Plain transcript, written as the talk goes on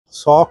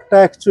শখটা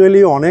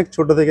অ্যাকচুয়ালি অনেক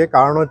ছোট থেকে,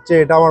 কারণ হচ্ছে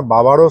এটা আমার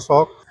বাবারও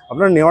শখ।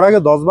 আপনার নেওয়ার আগে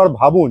 10 বার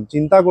ভাবুন,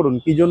 চিন্তা করুন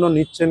কি জন্য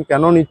নিচ্ছেন,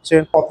 কেন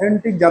নিচ্ছেন।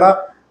 অথেন্টিক যারা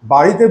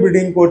বাড়িতে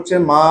ব্রিডিং করছে,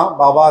 মা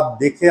বাবা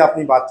দেখে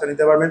আপনি বাচ্চা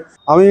নিতে পারবেন।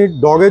 আমি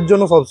ডগের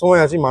জন্য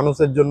সবসময় আছি,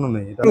 মানুষের জন্য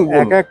নেই।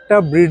 এক একটা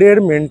ব্রিডের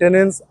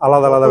মেনটেনেন্স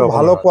আলাদা আলাদা।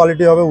 ভালো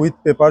কোয়ালিটি হবে উইথ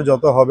পেপার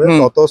যত হবে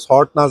তত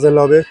শর্ট নাজেল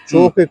হবে,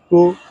 চোখ একটু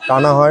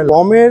টানা হয়।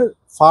 পমের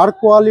ফার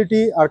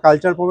কোয়ালিটি আর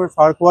কালচার পমের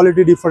ফার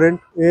কোয়ালিটি ডিফারেন্ট।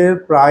 এর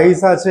প্রাইস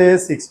আছে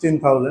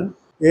 16,000।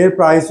 এর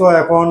প্রাইসও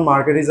এখন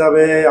মার্কেট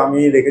হিসাবে আমি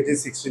রেখেছি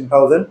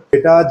 16,000।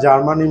 এটা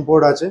জার্মান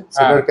ইম্পোর্ট আছে,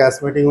 সেটার ক্যাশ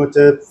মেটিং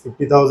হচ্ছে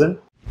 50,000।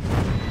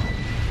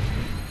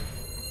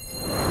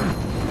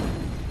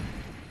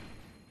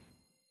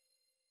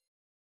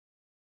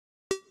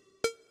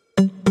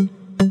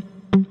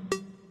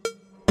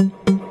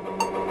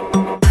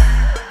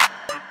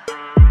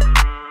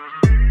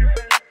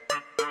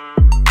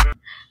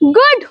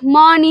 Good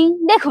morning.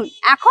 দেখুন,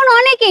 এখন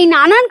অনেকেই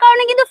নানান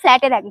কারণে কিন্তু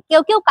ফ্ল্যাটে থাকে।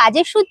 কেউ কেউ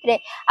কাজের সূত্রে,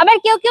 আবার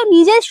কেউ কেউ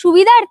নিজের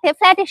সুবিধার্থে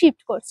ফ্ল্যাটে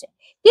শিফট করছে,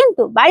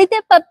 কিন্তু বাড়িতে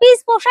পাপিস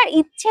পোষার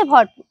ইচ্ছে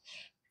ভরপুর।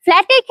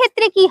 ফ্ল্যাটের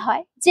ক্ষেত্রে কি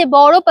হয় যে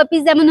বড়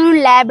পাপিস যেমন ধরুন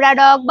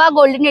ল্যাব্রাডগ বা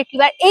গোল্ডেন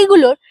রিট্রিভার,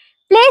 এইগুলোর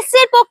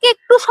প্লেসের পক্ষে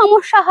একটু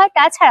সমস্যা হয়।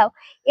 তাছাড়াও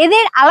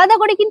এদের আলাদা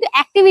করে কিন্তু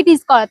অ্যাক্টিভিটিস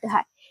করাতে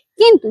হয়।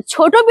 কিন্তু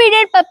ছোট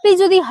ব্রিডের পাপ্পি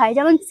যদি হয়,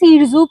 যেমন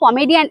সিরজু,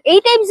 পমেরিয়ান, এই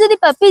টাইপ যদি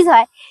পাপ্পিস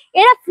হয়,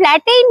 এরা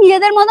ফ্ল্যাটেই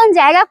নিজেদের মতন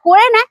জায়গা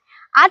করে নেয়।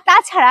 আর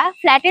তাছাড়া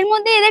ফ্ল্যাটের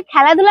মধ্যে এদের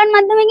খেলাধুলার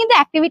মাধ্যমে কিন্তু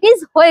অ্যাক্টিভিটিস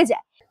হয়ে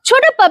যায়।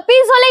 ছোট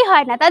পাপিস হলেই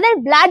হয় না, তাদের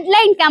ব্লাড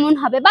লাইন কেমন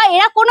হবে বা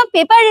এরা কোনো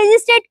পেপার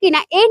রেজিস্ট্রেড কিনা,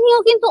 এই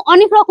নিয়েও কিন্তু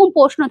অনেক রকম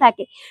প্রশ্ন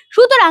থাকে।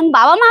 সুতরাং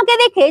বাবা মাকে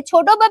দেখে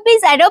ছোট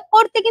পাপিস অ্যাডপ্ট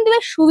করতে কিন্তু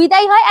বেশ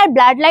সুবিধাই হয়, আর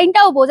ব্লাড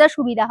লাইনটাও বোঝার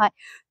সুবিধা হয়।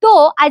 তো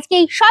আজকে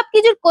এই সব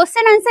কিছুর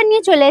কোশ্চেন আনসার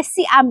নিয়ে চলে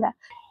এসেছি আমরা।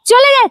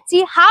 চলে যাচ্ছি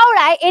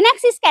হাওড়ায়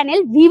এনাক্সি ক্যানেল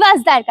বিভাস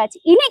দার কাছে।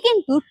 ইনি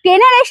কিন্তু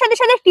ট্রেনারের সাথে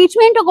সাথে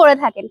ট্রিটমেন্টও করে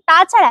থাকেন।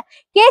 তাছাড়া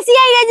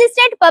কেসিআই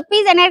রেজিস্টার্ড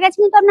পাপিজ এনার কাছে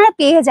কিন্তু আপনারা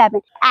পেয়ে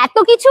যাবেন। এত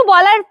কিছু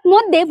বলার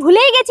মধ্যে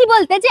ভুলেই গেছি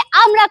বলতে যে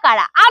আমরা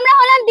কারা। আমরা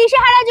হলাম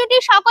দিশেহারা জুটি।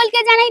 সকলকে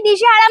জানাই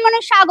দিশেহারা মনে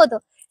স্বাগত।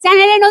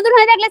 চ্যানেলে নতুন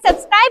হয়ে থাকলে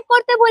সাবস্ক্রাইব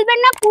করতে ভুলবেন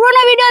না।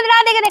 পুরোনো ভিডিও না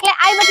দেখে থাকলে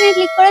আই বাটনে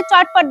ক্লিক করে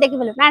চটপট দেখে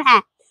ফেলুন। আর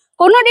হ্যাঁ,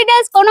 কোনো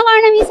ডিটেলস কোনো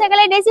কারণে মিস হয়ে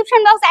গেলে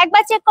ডেসক্রিপশন বক্স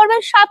একবার চেক করবেন,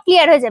 সব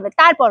ক্লিয়ার হয়ে যাবে।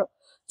 তারপর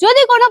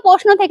যদি কোনো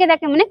প্রশ্ন থেকে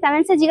থাকে মানে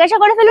কমেন্টসে জিজ্ঞাসা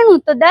করে ফেলুন,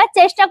 উত্তর দেওয়ার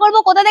চেষ্টা করব।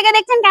 কোথা থেকে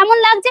দেখছেন, কেমন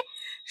লাগছে,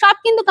 সব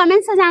কিন্তু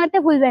কমেন্টসে জানাতে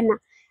ভুলবেন না।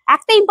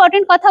 একটা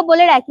ইম্পর্টেন্ট কথা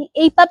বলে রাখি,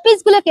 এই পাপিস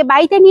গুলোকে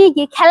বাড়িতে নিয়ে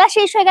গিয়ে খেলা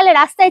শেষ হয়ে গেলে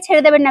রাস্তায়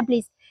ছেড়ে দেবেন না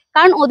প্লিজ,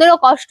 কারণ ওদেরও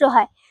কষ্ট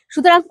হয়।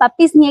 সুতরাং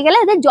পাপিস নিয়ে গেলে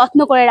ওদের যত্ন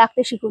করে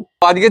রাখতে শিখুন।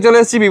 আজকে চলে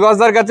এসেছি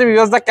বিভাসদার কাছে।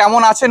 বিভাসদা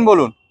কেমন আছেন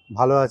বলুন?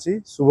 ভালো আছি।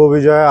 শুভ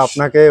বিজয়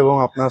আপনাকে এবং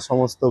আপনার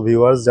সমস্ত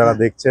ভিউয়ার্স যারা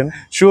দেখছেন।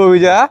 শুভ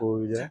বিজয়।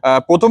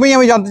 প্রথমেই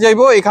আমি জানতে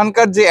চাইবো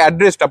এখানকার যে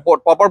অ্যাড্রেসটা,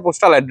 প্রপার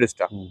পোস্টাল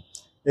অ্যাড্রেসটা।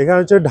 এখানে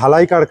হচ্ছে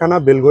ঢালাই কারখানা,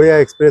 বেলগড়িয়া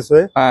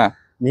এক্সপ্রেসওয়ে,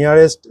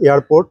 নিয়ারেস্ট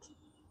এয়ারপোর্ট।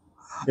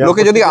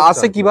 লোকে যদি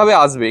আসে কিভাবে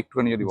আসবে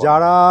একটুখানি যদি বলেন।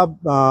 যারা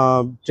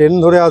ট্রেন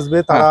ধরে আসবে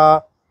তারা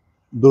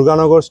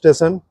দুর্গানগর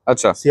স্টেশন,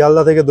 আচ্ছা,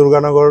 শিয়ালদা থেকে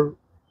দুর্গানগর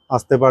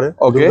আসতে পারে।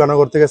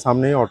 দুর্গানগর থেকে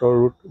সামনেই অটো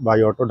রুট, বাই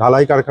অটো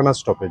ঢালাই কারখানা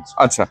স্টপেজ।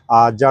 আচ্ছা,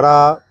 আর যারা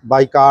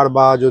বাই কার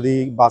বা যদি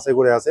বাসে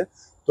করে আসে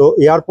তো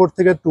এয়ারপোর্ট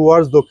থেকে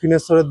টুয়ার্ডস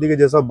দক্ষিণেশ্বরের দিকে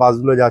যেসব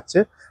বাসগুলো যাচ্ছে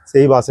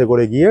সেই বাসে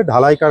করে গিয়ে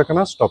ঢালাই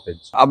কারখানা স্টপেজ।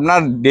 আপনার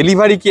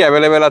ডেলিভারি কি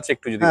অ্যাভেলেবেল আছে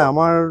একটু যদি? হ্যাঁ,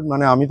 আমার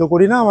মানে আমি তো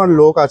করি না, আমার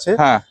লোক আছে,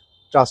 হ্যাঁ,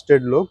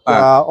 ট্রাস্টেড লোক,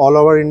 অল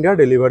ওভার ইন্ডিয়া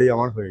ডেলিভারি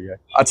আমার হয়ে যায়।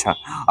 আচ্ছা,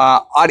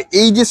 আর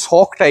এই যে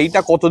শখটা, এইটা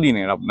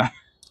কতদিনের আপনার?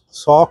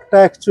 শখটা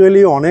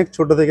অ্যাকচুয়ালি অনেক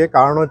ছোট থেকে,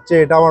 কারণ হচ্ছে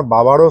এটা আমার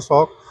বাবারও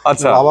শখ।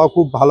 আচ্ছা, বাবা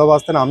খুব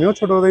ভালোবাসতেন, আমিও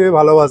ছোট থেকে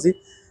ভালোবাসি।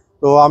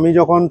 তো আমি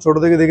যখন ছোট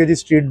থেকে দেখেছি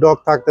স্ট্রিট ডগ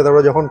থাকতে,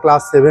 তারপরে যখন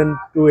ক্লাস 7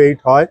 to 8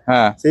 হয়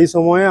সেই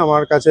সময়ে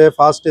আমার কাছে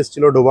ফার্স্ট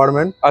এসেছিল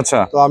ডোবারম্যান। আচ্ছা,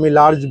 তো আমি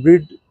লার্জ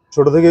ব্রিড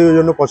ছোট থেকে ওই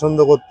জন্য পছন্দ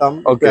করতাম,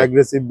 একটু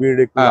অ্যাগ্রেসিভ ব্রিড,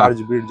 একটু লার্জ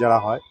ব্রিড যারা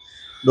হয়।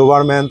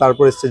 ডোবারম্যান,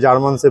 তারপর এসছে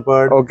জার্মান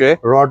শেপার্ড,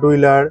 রট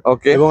হুইলার,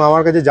 এবং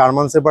আমার কাছে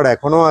জার্মান শেপার্ড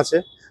এখনো আছে।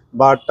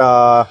 বাট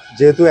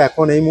যেহেতু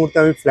এখন এই মুহূর্তে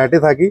আমি ফ্ল্যাটে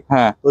থাকি,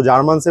 তো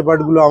জার্মান শেপার্ড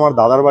গুলো আমার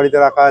দাদার বাড়িতে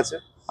রাখা আছে।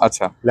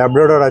 আচ্ছা,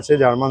 ল্যাব্রাডর আছে,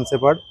 জার্মান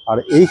শেপার্ড, আর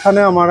এইখানে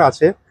আমার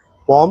আছে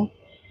পম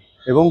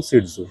এবং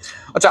সিটজু।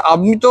 আচ্ছা,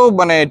 আপনি তো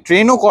মানে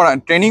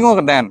ট্রেনিংও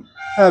দেন?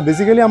 হ্যাঁ,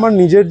 বেসিক্যালি আমার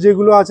নিজের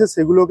যেগুলো আছে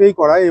সেগুলোকেই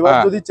করাই। এবার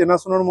যদি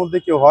চেনাশোনার মধ্যে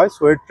কেউ হয়,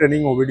 সোয়েট ট্রেনিং,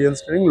 ওবিডিয়েন্স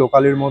ট্রেনিং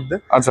লোকালের মধ্যে,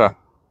 আচ্ছা,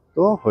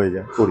 তো হয়ে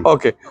যায়, করি।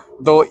 ওকে,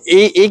 তো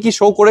এই কি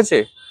শো করেছে?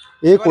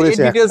 এ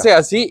করেছে। ডিটেইলসে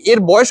আসি, এর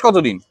বয়স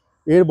কতদিন?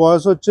 এর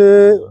বয়স হচ্ছে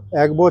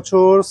 1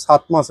 বছর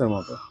 7 মাসের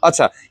মতো।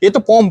 আচ্ছা, এ তো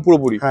পম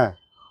পুরোপুরি? হ্যাঁ,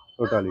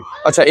 টোটালি।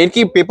 আচ্ছা, এর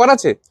কি পেপার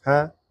আছে?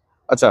 হ্যাঁ।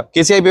 আচ্ছা,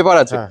 কেসিআই পেপার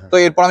আছে। তো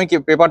এরপর আমি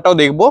পেপারটাও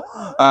দেখবো।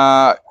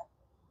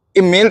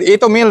 এ মেল, এ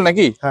তো মেল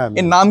নাকি? হ্যাঁ।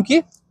 এর নাম কি?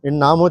 এর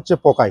নাম হচ্ছে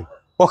পকাই।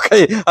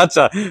 পকাই,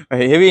 আচ্ছা,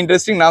 হেভি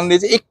ইন্টারেস্টিং নাম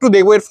দিয়েছে। একটু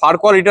দেখবো এর ফার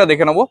কোয়ালিটিটা,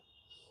 দেখে নেবো।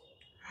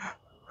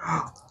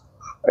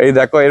 এই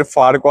দেখো, এর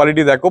ফার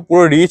কোয়ালিটি দেখো,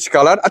 পুরো রিচ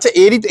কালার। আচ্ছা,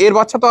 এর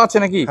বাচ্চা তো আছে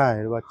নাকি? হ্যাঁ,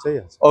 এর বাচ্চাই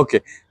আছে। ওকে,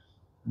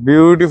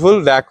 বিউটিফুল,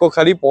 দেখো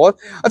খালি পথ।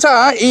 আচ্ছা,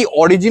 এই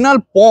অরিজিনাল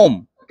পম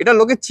এটা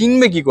লোকে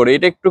চিনবে কি করে?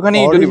 এটা একটুখানি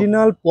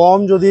অরিজিনাল পম,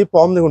 যদি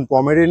পম দেখুন,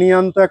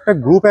 পমেরানিয়ান তো একটা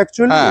গ্রুপ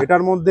অ্যাকচুয়ালি।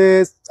 এটার মধ্যে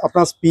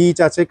আপনার স্পিচ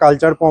আছে,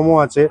 কালচার পমও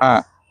আছে,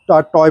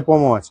 আর টয়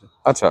পমও আছে।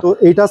 আচ্ছা, তো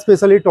এইটা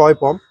স্পেশালি টয়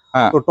পম।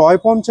 তো টয়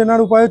পম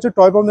চেনার উপায় হচ্ছে,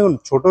 টয় পম দেখুন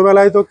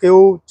ছোটবেলায় তো কেউ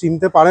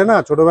চিনতে পারে না,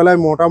 ছোটবেলায়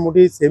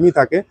মোটামুটি সেমই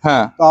থাকে।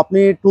 তো আপনি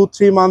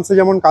 2-3 মান্থসে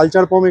যেমন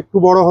কালচার পম একটু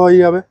বড়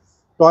হয়ে যাবে,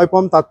 টয়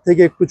পম তার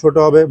থেকে একটু ছোট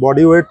হবে,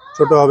 বডি ওয়েট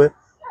ছোট হবে।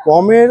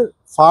 পমের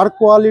ফার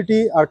কোয়ালিটি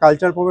আর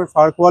culture পমের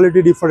fur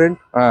quality different.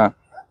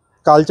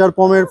 Culture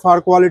পমের fur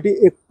quality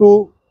একটু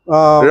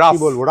কি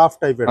বলবো, রাফ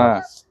টাইপের,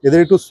 এদের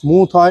একটু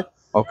স্মুথ হয়।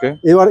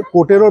 এবার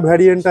কোটেরও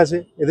ভ্যারিয়েন্ট আছে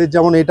এদের,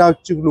 যেমন এটা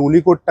হচ্ছে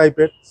উলিকোট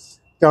টাইপের,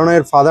 কেননা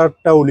এর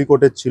ফাদারটা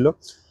উলিকোটের ছিল।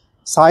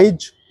 সাইজ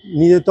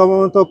নিজেতম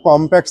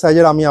কম্প্যাক্ট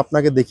সাইজের, আমি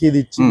আপনাকে দেখিয়ে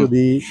দিচ্ছি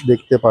যদি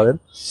দেখতে পারেন,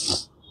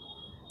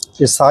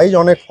 এর সাইজ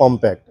অনেক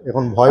কম্প্যাক্ট।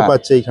 এখন ভয়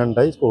পাচ্ছে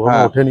এইখানটায়, কখনো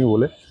ওঠেনি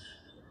বলে।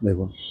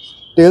 দেখুন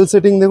টেল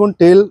সেটিং, দেখুন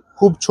টেল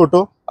খুব ছোট।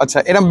 আচ্ছা,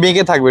 এরকম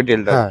বেঁকে থাকবে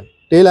টেলটা? হ্যাঁ,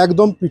 টেল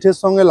একদম পিঠের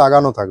সঙ্গে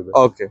লাগানো থাকবে,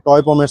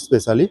 টয় পমের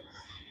স্পেশালি,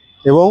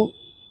 এবং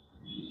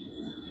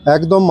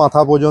একদম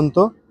মাথা পর্যন্ত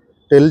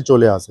টেল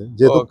চলে আসে,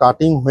 যেহেতু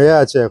কাটিং হয়ে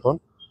আছে এখন।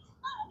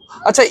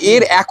 আচ্ছা,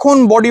 এর এখন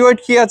বডি ওয়েট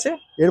কি আছে?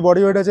 এর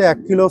বডি ওয়েট আছে 1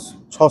 কিলো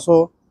 600।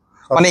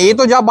 মানে এ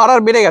তো যা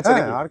বাড়ার বেড়ে গেছে,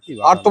 আর কি,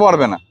 আর তো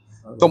পারবে না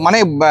তো।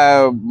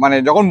 মানে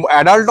যখন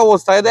অ্যাডাল্ট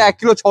অবস্থায় 1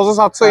 কিলো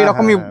 600-700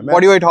 এরকমই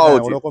বডি ওয়েট হওয়া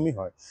উচিত। ওরকমই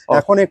হয়।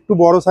 এখন একটু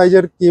বড়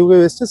সাইজের কেউ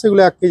এসছে,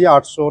 সেগুলো 1 কেজি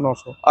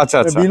 800-900। আচ্ছা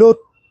আচ্ছা, বিলো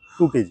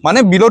 2 কেজি, মানে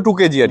বিলো 2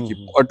 কেজি আর কি।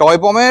 টয়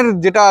পমের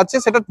যেটা আছে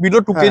সেটা বিলো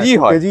 2 কেজি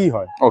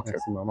হয়। ওকে,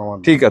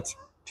 ঠিক আছে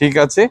ঠিক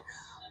আছে।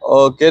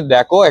 ওকে,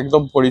 দেখো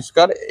একদম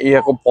পরিষ্কার, এই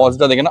এখন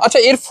পজটা দেখে না। আচ্ছা,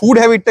 এর ফুড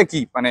হ্যাবিটটা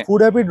কি? মানে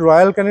ফুড হ্যাবিট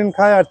রয়্যাল ক্যানিন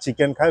খায় আর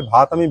চিকেন খায়,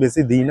 ভাত আমি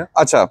বেশি দিই না।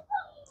 আচ্ছা,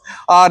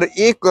 আর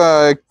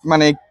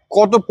মানে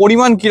কত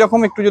পরিমাণ কিরকম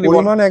একটু যদি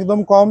পরিমাণ একদম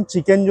কম।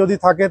 চিকেন যদি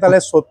থাকে তাহলে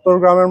 70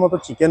 গ্রামের মতো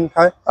চিকেন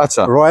খায়।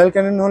 আচ্ছা, রয়্যাল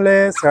ক্যানিন হলে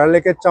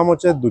সেরালেকের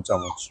চামচের 2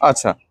 চামচ।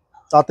 আচ্ছা,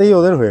 তাতেই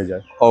ওদের হয়ে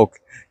যায়। ওকে,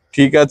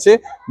 ঠিক আছে,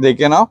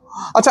 দেখে নাও।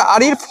 আচ্ছা,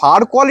 আর এর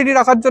ফার কোয়ালিটি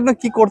রাখার জন্য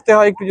কি করতে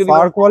হয় একটু যদি?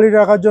 ফার কোয়ালিটি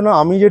রাখার জন্য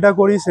আমি যেটা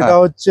করি সেটা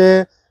হচ্ছে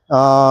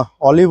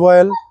অলিভ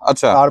অয়েল,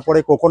 আচ্ছা, তারপরে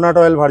coconut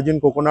oil, virgin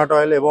coconut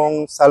oil এবং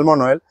স্যালমন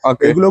অয়েল,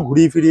 এগুলো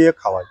ঘুরিয়ে ফিরিয়ে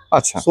খাওয়াই।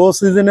 আচ্ছা, সো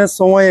সিজনের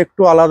সময়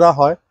একটু আলাদা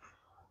হয়,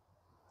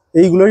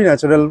 এইগুলোই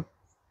ন্যাচারাল।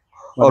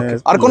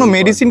 আর কোনো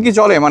মেডিসিন কি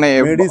চলে? মানে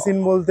মেডিসিন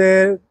বলতে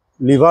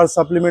লিভার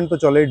সাপ্লিমেন্ট তো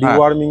চলে,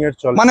 ডিওয়ার্মিং এর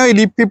চলে, মানে ওই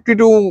লিপ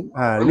 52।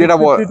 হ্যাঁ, যেটা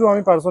 52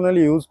 আমি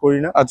পার্সোনালি ইউজ করি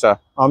না। আচ্ছা,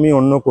 আমি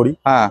অন্য করি।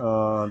 হ্যাঁ,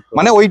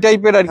 মানে ওই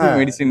টাইপের আর কি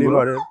মেডিসিন,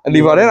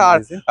 লিভারের। আর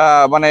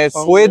মানে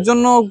সোয়ের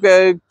জন্য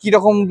কি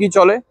রকম কি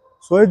চলে?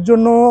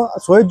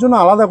 সোয়ের জন্য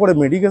আলাদা করে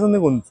মেডিকেশন,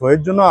 দেখুন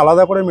সোয়ের জন্য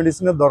আলাদা করে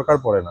মেডিসিনের দরকার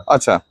পড়ে না।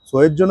 আচ্ছা,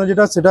 সোয়ের জন্য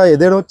যেটা, সেটা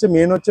এদের হচ্ছে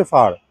মেন হচ্ছে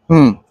ফার।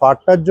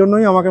 ফারটার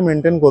জন্যই আমাকে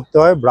মেনটেন করতে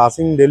হয়,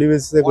 ব্রাশিং ডেলি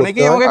বেসিসে করতে হয়।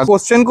 অনেকেই আমাকে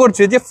কোশ্চেন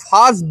করছে যে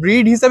ফার্স্ট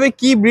ব্রিড হিসেবে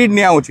কি ব্রিড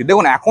নেওয়া উচিত।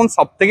 দেখুন, এখন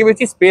সবথেকে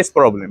বেশি স্পেস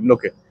প্রবলেম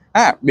লোকে,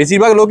 হ্যাঁ,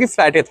 বেশিরভাগ লোকই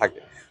ফ্ল্যাটে থাকে।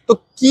 তো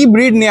কি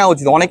ব্রিড নেওয়া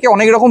উচিত? অনেকে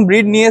অনেক রকম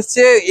ব্রিড নিয়ে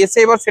এসে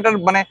এবার সেটার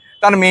মানে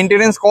তার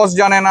মেনটেনেন্স কস্ট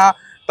জানে না,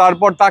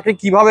 তারপর তাকে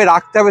কিভাবে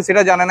রাখতে হবে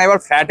সেটা জানে না। এবার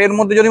ফ্ল্যাটের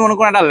মধ্যে যদি মনে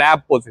করেন একটা ল্যাব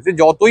বসে, সে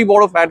যতই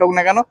বড় ফ্ল্যাট হোক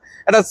না কেন,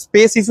 একটা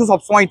স্পেস ইস্যু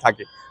সবসময়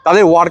থাকে,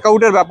 তাদের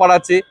ওয়ার্কআউটের ব্যাপার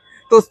আছে।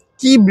 তো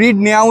কি ব্রিড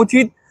নেওয়া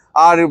উচিত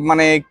আর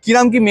মানে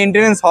কিরকম কি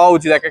মেনটেনেন্স হওয়া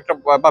উচিত এক একটা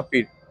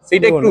পাপ্পির,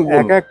 সেটা একটু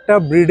এক একটা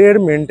ব্রিডের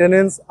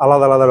মেনটেনেন্স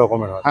আলাদা আলাদা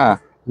রকমের হয়। হ্যাঁ,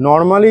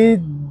 নর্মালি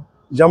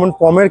যেমন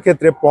পমের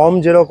ক্ষেত্রে পম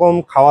যেরকম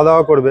খাওয়া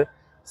দাওয়া করবে,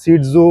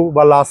 সিটজু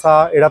বা লাসা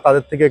এরা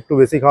তাদের থেকে একটু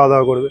বেশি খাওয়া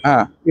দাওয়া করবে।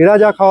 হ্যাঁ, এরা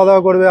যা খাওয়া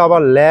দাওয়া করবে,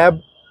 আবার ল্যাব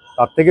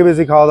তার থেকে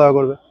বেশি খাওয়া দাওয়া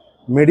করবে।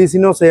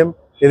 মেডিসিনও সেম,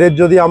 এদের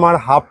যদি আমার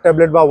হাফ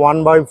ট্যাবলেট বা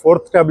 1/4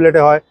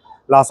 ট্যাবলেটে হয়,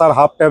 লাসার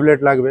হাফ ট্যাবলেট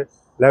লাগবে,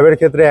 ল্যাবের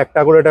ক্ষেত্রে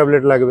একটা করে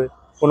ট্যাবলেট লাগবে,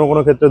 কোনো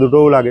কোনো ক্ষেত্রে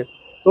দুটোও লাগে।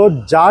 তো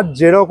যার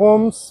যেরকম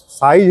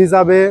সাইজ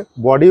হিসাবে,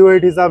 বডি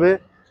ওয়েট হিসাবে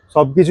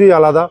সব কিছুই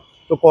আলাদা,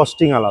 তো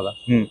কস্টিং আলাদা,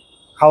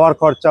 খাওয়ার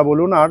খরচা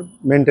বলুন আর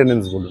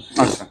মেনটেনেন্স বলুন।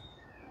 আচ্ছা,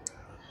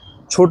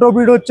 ছোট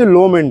ব্রিড হচ্ছে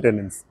লো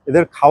মেনটেনেন্স,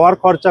 এদের খাওয়ার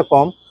খরচা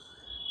কম।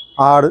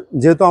 আর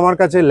যেহেতু আমার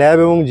কাছে ল্যাব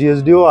এবং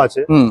জিএসডিও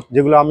আছে,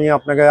 যেগুলো আমি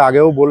আপনাকে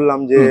আগেও বললাম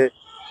যে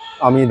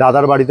আমি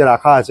দাদার বাড়িতে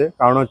রাখা আছে,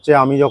 কারণ হচ্ছে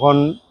আমি যখন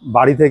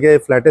বাড়ি থেকে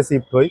ফ্ল্যাটে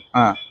শিফট হই,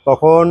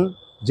 তখন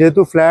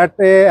যেহেতু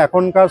ফ্ল্যাটে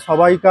এখনকার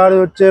সবাইকার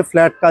হচ্ছে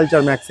flat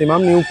culture, maximum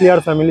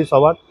nuclear family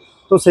সবার,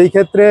 তো সেই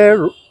ক্ষেত্রে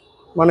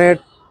মানে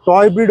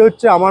টয় ব্রিড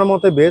হচ্ছে আমার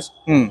মতে বেস্ট।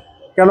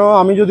 কেন,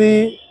 আমি যদি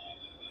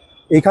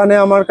এখানে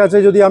আমার কাছে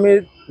যদি আমি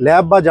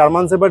ল্যাব বা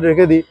জার্মান শেপার্ড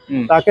রেখে দিই,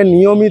 তাকে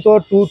নিয়মিত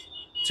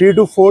 3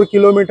 to 4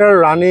 কিলোমিটার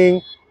রানিং,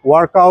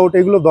 ওয়ার্কআউট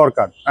এগুলো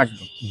দরকার।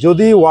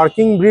 যদি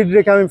ওয়ার্কিং ব্রিড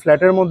রেখে আমি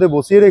ফ্ল্যাটের মধ্যে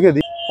বসিয়ে রেখে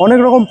দিই, অনেক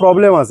রকম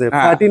প্রবলেম আছে।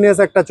 ফ্যাটিনেস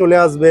একটা চলে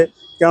আসবে,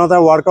 কেন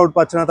তারা ওয়ার্কআউট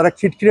পাচ্ছে না, তারা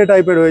খিটখিটে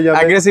টাইপের হয়ে যাবে,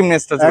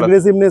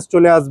 অ্যাগ্রেসিভনেস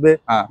চলে আসবে,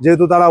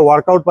 যেহেতু তারা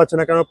ওয়ার্কআউট পাচ্ছে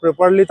না, কেন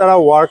প্রপারলি তারা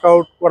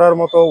ওয়ার্কআউট করার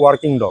মতো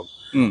ওয়ার্কিং ডগ।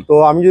 তো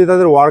আমি যদি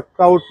তাদের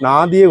ওয়ার্কআউট না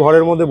দিয়ে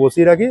ঘরের মধ্যে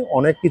বসিয়ে রাখি,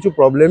 অনেক কিছু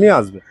প্রবলেমই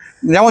আসবে।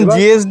 যেমন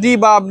জিএসডি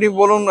বা আপনি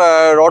বলুন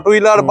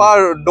রটউইলার বা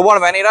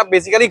ডোবারম্যান, এরা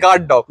বেসিক্যালি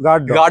গার্ড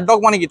ডগ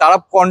মানে কি, তারা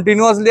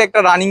কন্টিনিউয়াসলি একটা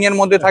রানিং এর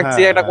মধ্যে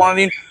থাকছে, একটা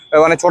কোনোদিন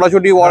মানে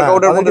ছোটাছুটি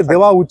ওয়ার্কআউটের মধ্যে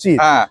দেওয়া উচিত।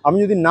 আমি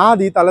যদি না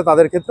দিই তাহলে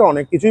তাদের ক্ষেত্রে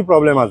অনেক কিছুই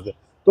প্রবলেম আসবে।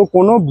 তো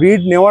কোনো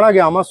ব্রিড নেওয়ার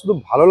আগে আমার শুধু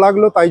ভালো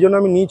লাগলো তাই জন্য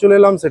আমি নিয়ে চলে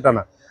এলাম সেটা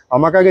না,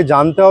 আমাকে আগে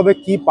জানতে হবে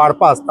কি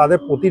পারপাস। তাদের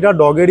প্রতিটা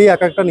ডগেরই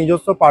এক একটা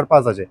নিজস্ব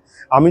পারপাস আছে।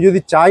 আমি যদি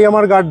চাই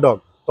আমার গার্ড ডগ,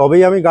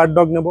 তবেই আমি গার্ড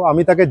ডগ নেবো।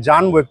 আমি তাকে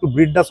জানবো, একটু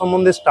ব্রিডটা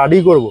সম্বন্ধে স্টাডি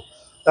করব,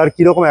 তার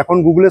কীরকম। এখন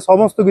গুগলে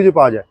সমস্ত কিছু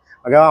পাওয়া যায়।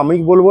 আগে আমি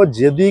বলবো,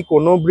 যদি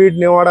কোনো ব্রিড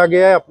নেওয়ার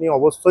আগে আপনি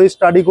অবশ্যই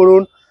স্টাডি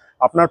করুন,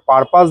 আপনার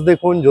পারপাস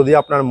দেখুন। যদি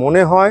আপনার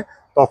মনে হয়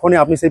তখনই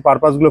আপনি সেই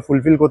পারপাসগুলো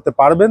ফুলফিল করতে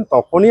পারবেন,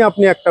 তখনই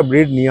আপনি একটা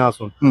ব্রিড নিয়ে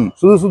আসুন।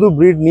 শুধু শুধু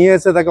ব্রিড নিয়ে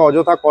এসে তাকে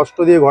অযথা কষ্ট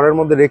দিয়ে ঘরের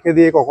মধ্যে রেখে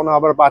দিয়ে কখনো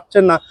আবার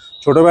পাচ্ছেন না।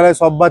 ছোটবেলায়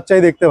সব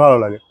বাচ্চাই দেখতে ভালো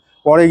লাগে,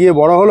 পরে গিয়ে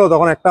বড় হলো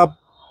তখন একটা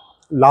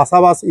লাসা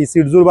বা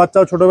সিটজুর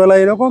বাচ্চাও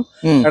ছোটবেলায় এরকম,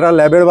 একটা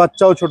ল্যাবের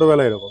বাচ্চাও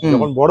ছোটবেলায় এরকম।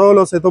 যখন বড়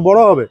হলো সে তো বড়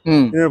হবে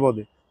দিনের পর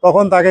দিন,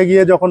 তখন তাকে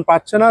গিয়ে যখন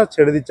পাচ্ছে না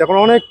ছেড়ে দিচ্ছে। এখন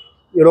অনেক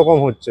এরকম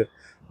হচ্ছে।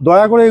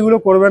 দয়া করে এগুলো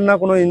করবেন না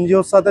কোনো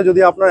এনজিওর সাথে।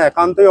 যদি আপনার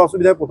একান্তই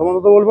অসুবিধা, প্রথমত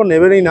তো বলবো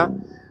নেবেনই না,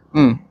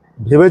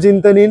 ভেবে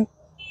চিন্তে নিন।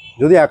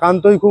 যদি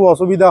একান্তই খুব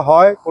অসুবিধা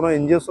হয়, কোনো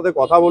এনজিওর সাথে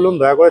কথা বলুন।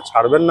 দয়া করে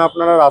ছাড়বেন না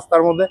আপনারা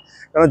রাস্তার মধ্যে,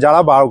 কারণ যারা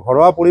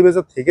ঘরোয়া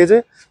পরিবেশে থেকেছে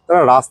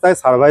তারা রাস্তায়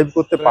সার্ভাইভ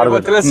করতে পারবে।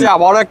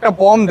 আবারও একটা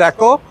পম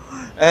দেখো,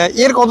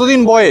 এর কতদিন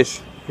বয়স?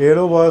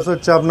 এরও বয়স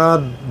হচ্ছে আপনার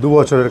 2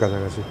 বছরের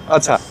কাছাকাছি।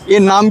 আচ্ছা,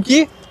 এর নাম কি?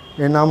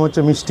 এর নাম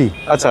হচ্ছে মিষ্টি।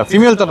 আচ্ছা,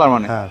 ফিমেল তো তার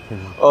মানে? হ্যাঁ।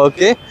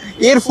 ওকে,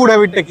 এর ফুড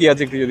হ্যাবিটটা কি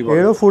আছে একটু যদি বলেন?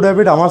 এরও ফুড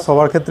হ্যাবিট আমার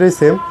সবার ক্ষেত্রেই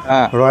সেম।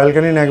 রয়্যাল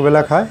ক্যানিন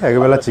একবেলা খায়,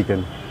 একবেলা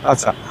চিকেন।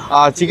 আচ্ছা,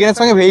 আর চিকেনের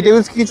সঙ্গে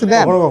ভেজিটেবলস কিছু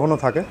দেন? কখনো কখনো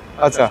থাকে।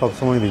 আচ্ছা, সব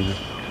সময় দিই না।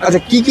 আচ্ছা,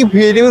 কি কি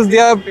ভেজিটেবলস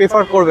দেওয়া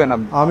প্রেফার করবেন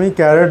আপনি? আমি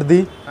ক্যারেট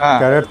দিই,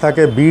 ক্যারেট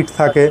থাকে, বিট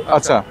থাকে,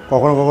 আচ্ছা,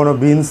 কখনো কখনো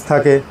বিনস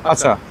থাকে,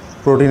 আচ্ছা,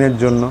 প্রোটিনের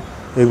জন্য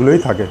এগুলোই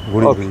থাকে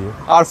ঘুরিয়ে ঘুরিয়ে।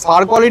 আর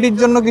ফার কোয়ালিটির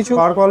জন্য কিছু?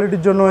 ফার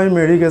কোয়ালিটির জন্য ওই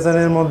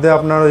মেডিকেশনের মধ্যে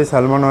আপনার ওই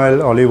salmon oil,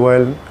 olive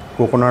oil,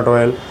 coconut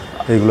oil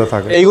এইগুলো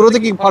থাকে। এইগুলোতে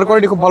কি ফার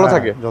কোয়ালিটি খুব ভালো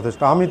থাকে? যথেষ্ট,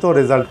 আমি তো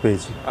রেজাল্ট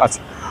পেয়েছি।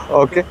 আচ্ছা,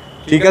 ওকে,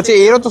 ঠিক আছে।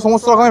 এরও তো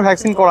সমস্ত রকমের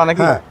ভ্যাকসিন করা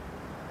নাকি? হ্যাঁ,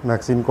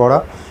 ভ্যাকসিন করা।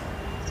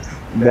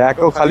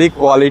 দেখো খালি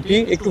কোয়ালিটি,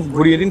 একটু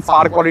ঘুরিয়ে দিন,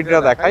 ফার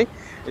কোয়ালিটিটা দেখাই।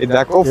 এই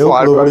দেখো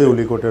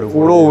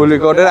পুরো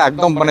উলিকটের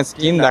একদম মানে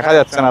স্কিন দেখা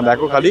যাচ্ছে না,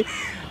 দেখো খালি।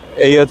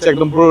 এই হচ্ছে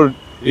একদম পুরো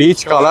রিচ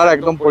কালার,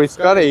 একদম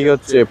পরিষ্কার। এই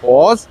হচ্ছে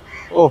পজ।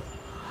 ও,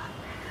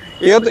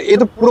 এ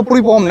তো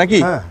পুরোপুরি পম নাকি?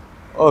 হ্যাঁ।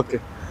 ওকে,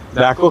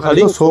 দেখো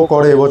খালি শো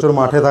করে। এবছর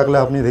মাঠে থাকলে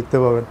আপনি দেখতে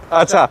পাবেন।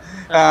 আচ্ছা,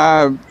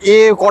 এ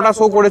কটা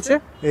শো করেছে?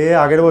 এ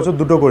আগের বছর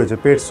 2টো করেছে,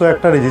 পেট শো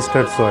একটা,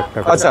 রেজিস্টার্ড শো একটা।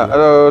 আচ্ছা,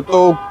 তো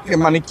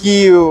মানে কি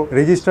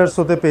রেজিস্টার্ড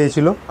শোতে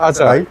পেয়েছিল।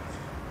 আচ্ছা,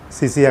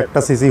 সিসি একটা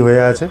সিসি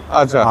হয়ে আছে।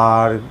 আচ্ছা,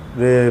 আর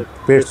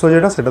পেট শো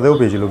যেটা সেটাতেও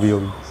পেয়েছিল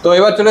বিওবি। তো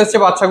এবার চলে এসেছে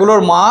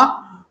বাচ্চাগুলোর মা।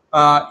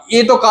 এ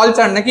তো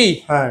কালচার নাকি?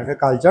 হ্যাঁ, এটা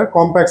কালচার,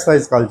 কম্প্যাক্ট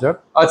সাইজ কালচার।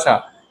 আচ্ছা,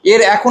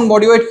 এর এখন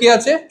বডি ওয়েট কি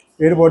আছে?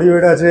 এর বডি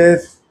ওয়েট আছে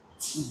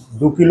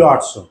 2 কিলো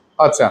 800।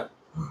 আচ্ছা,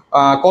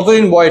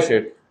 কতদিন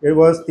বয়সের? এর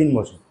বয়স 3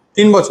 বছর।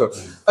 3 বছর।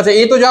 আচ্ছা,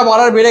 এই তো যা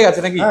বাড়ার বেড়ে গেছে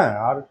নাকি? হ্যাঁ,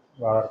 আর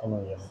বাড়ার কোনো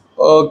ইয়ে নেই।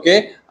 ওকে,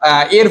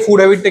 এর ফুড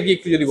হ্যাবিটটা কি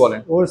একটু যদি বলেন?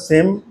 ওর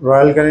সেম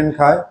রয়্যাল ক্যানিন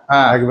খায়,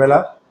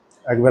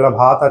 একবেলা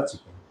ভাত আর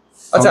চিকেন।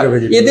 আচ্ছা,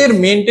 এদের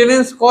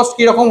মেইনটেনেন্স কস্ট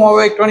কি রকম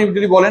হবে একটু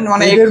যদি বলেন?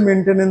 মানে এদের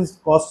মেইনটেনেন্স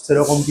কস্ট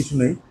সেরকম কিছু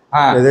নেই।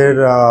 এদের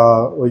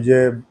ওই যে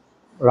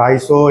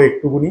রাইসও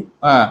একটুকুনি,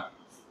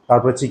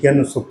 তারপরে চিকেন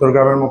 70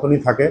 গ্রামের মতনই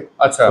থাকে।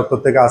 আচ্ছা, 70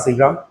 থেকে 80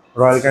 গ্রাম।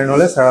 রয়্যাল ক্যানিন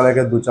হলে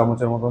স্যারালেকের 2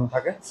 চামচের মতন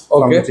থাকে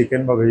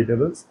চিকেন বা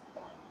ভেজিটেবলস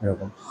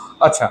এরকম।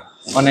 আচ্ছা,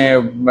 মানে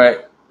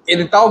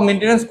এদের তাও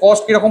মেইনটেনেন্স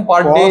কস্ট কি রকম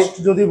পার ডে?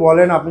 যদি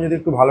বলেন, আপনি যদি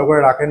একটু ভালো করে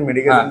রাখেন,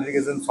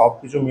 মেডিকেশন সব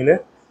কিছু মিলে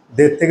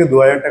 1,500 থেকে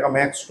 2,000 টাকা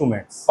max two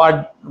max per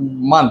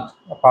month.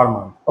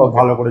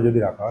 ভালো করে যদি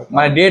রাখা হয়,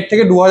 মানে 1,500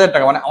 থেকে 2,000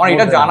 টাকা। মানে আমার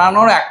এটা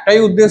জানানোর একটাই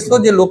উদ্দেশ্য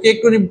যে লোকে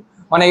একটু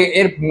মানে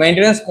এর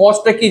মেইনটেনেন্স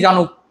কস্টটা কি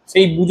জানুক,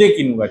 সেই বুঝে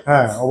কিনুক।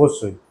 হ্যাঁ,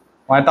 অবশ্যই।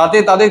 মানে তাতে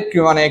তাদের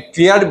মানে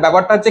ক্লিয়ার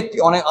ব্যাপারটা হচ্ছে,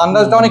 অনেক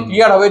আন্দাজটা অনেক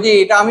ক্লিয়ার হবে যে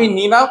এটা আমি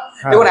নিলাম।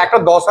 দেখুন, একটা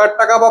 10,000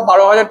 টাকা বা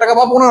 12,000 টাকা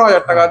বা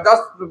 15,000 টাকা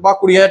জাস্ট বা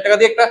 20,000 টাকা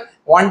দিয়ে একটা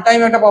ওয়ান টাইম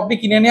একটা পাপি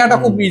কিনে নেওয়াটা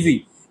খুব ইজি,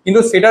 কিন্তু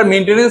সেটার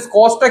মেইনটেনেন্স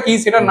কস্টটা কি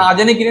সেটা না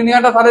জেনে কিনে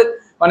নেওয়াটা তাহলে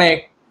মানে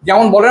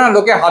যেমন বলে না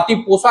লোকে হাতি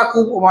পোষা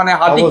খুব, মানে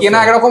হাতি কেনা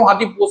একরকম,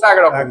 হাতি পোষা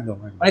একরকম,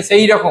 মানে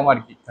সেই রকম আর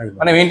কি।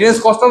 মানে মেইনটেনেন্স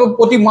কস্টটা তো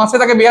প্রতি মাসে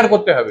তাকে বেয়ার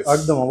করতে হবে।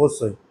 একদম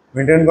অবশ্যই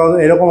মেইনটেন করা।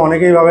 এরকম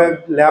অনেকেই ভাবে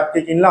ল্যাবকে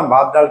কিনলাম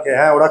ভাত ডাল খেয়ে,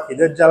 হ্যাঁ ওরা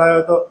খিদের জ্বালায়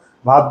হয়তো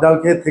ভাত ডাল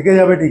খেয়ে থেকে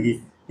যাবে ঠিকই,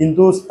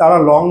 কিন্তু তারা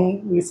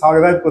লংলি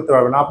সার্ভাইভ করতে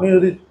পারবে না। আপনি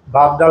যদি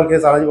ভাত ডাল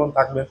খেয়ে সারা জীবন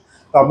থাকবেন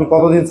তো আপনি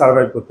কতদিন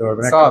সার্ভাইভ করতে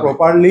পারবেন? একটা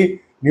প্রপারলি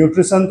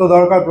নিউট্রিশন তো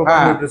দরকার, প্রপার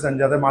নিউট্রিশন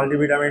যাতে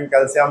মাল্টিভিটামিন,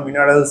 ক্যালসিয়াম,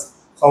 মিনারেলস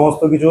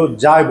সমস্ত কিছু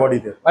যায়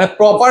বডিতে, মানে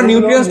প্রপার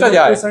নিউট্রিয়েন্টসটা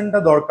যায়, নিউট্রিশনটা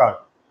দরকার।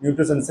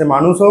 নিউট্রিশন সে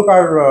মানুষ হোক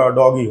আর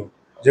ডগই হোক,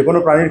 যে কোনো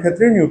প্রাণীর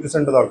ক্ষেত্রেই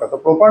নিউট্রিশনটা দরকার। তো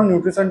প্রপার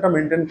নিউট্রিশনটা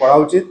মেনটেন করা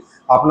উচিত।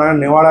 আপনারা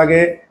নেওয়ার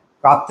আগে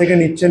কার থেকে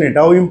নিচ্ছেন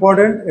এটাও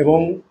ইম্পর্টেন্ট, এবং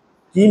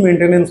কি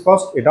মেনটেনেন্স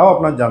কস্ট এটাও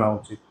আপনার জানা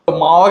উচিত।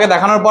 মা বাবাকে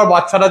দেখানোর পর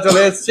বাচ্চাটা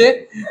চলে এসছে।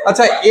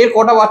 আচ্ছা, এর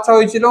কটা বাচ্চা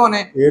হয়েছিল? মানে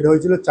এর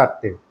হয়েছিল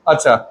 4টে।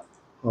 আচ্ছা,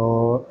 তো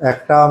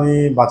একটা আমি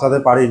বাঁচাতে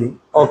পারিনি।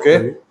 ওকে,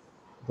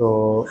 তো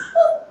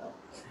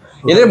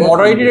এদের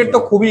মর্টালিটি রেট তো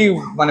খুবই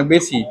মানে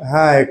বেশি।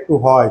 হ্যাঁ, একটু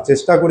হয়,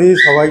 চেষ্টা করি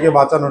সবাইকে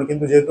বাঁচানোর,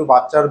 কিন্তু যেহেতু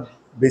বাচ্চার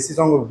বেশি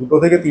সংখ্যক 2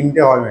 থেকে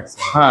 3টে হয়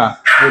ম্যাক্সিমাম, হ্যাঁ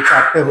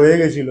 4টে হয়ে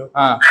গেছিল,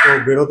 হ্যাঁ, তো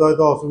বেরোতে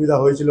হয়তো অসুবিধা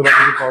হয়েছিল বা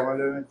কিছু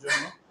প্রবলেমের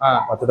জন্য। হ্যাঁ,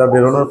 বাচ্চাটা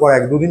বেরোনোর পর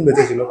 1-2 দিন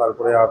বেঁচে ছিল,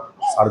 তারপরে আর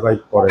সার্ভাইভ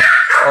করে।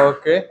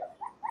 ওকে,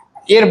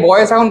 এর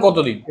বয়স এখন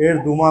কতদিন? এর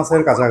 2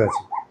 মাসের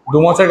কাছাকাছি। 2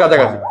 মাসের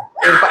কাছাকাছি।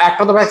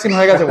 একটা তো ভ্যাকসিন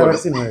হয়ে গেছে,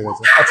 ভ্যাকসিন হয়ে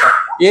গেছে। আচ্ছা,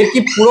 এর কি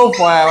পুরো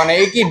মানে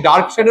এর কি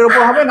ডার্ক শেডের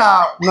উপর হবে না?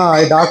 না,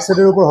 এই ডার্ক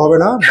শেডের উপর হবে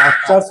না।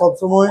 বাচ্চার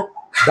সবসময়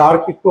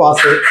ডার্ক একটু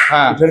আসে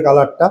পিঠের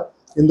কালারটা,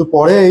 কিন্তু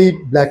পরে এই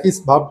ব্ল্যাকিশ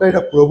ভাবটা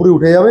এটা পুরোপুরি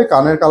উঠে যাবে।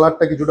 কানের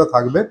কালারটা কিছুটা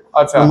থাকবে।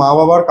 আচ্ছা, মা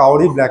বাবার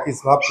কাউরই ব্ল্যাকিশ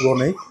ভাব পুরো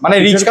নেই, মানে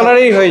রিচ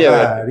কালারই হয়ে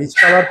যাবে। হ্যাঁ, রিচ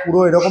কালার পুরো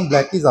এরকম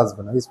ব্ল্যাকিশ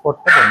আসবে না,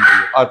 স্পটটা বন্ধ হয়ে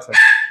যাবে। আচ্ছা,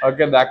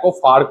 ওকে, দেখো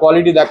ফার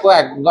কোয়ালিটি দেখো,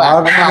 একদম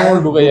আঙুল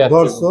ঢুকে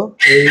যাচ্ছে।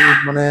 এই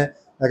মানে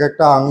এক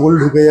একটা আঙ্গুল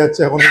ঢুকে যাচ্ছে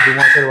এখন 2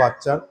 মাসের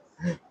বাচ্চার।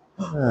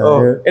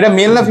 এটা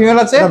মেল না ফিমেল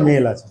আছে? এটা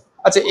মেল আছে।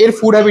 আচ্ছা, এর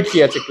ফুড হ্যাবিট কি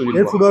আছে একটু?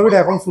 এর ফুড হ্যাবিট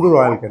এখন শুধু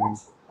রয়্যাল ক্যানিং।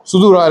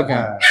 শুধু রয়্যাল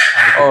ক্যানিং?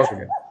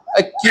 ওকে,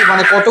 কি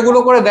মানে কতগুলো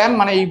করে দেন?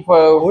 মানে এই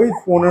ওই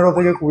 15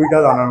 থেকে 20টা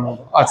দানার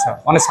মতো। আচ্ছা,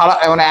 মানে সারা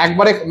মানে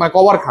একবারে মানে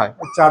কবার খায়?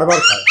 4 বার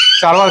খায়।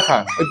 4 বার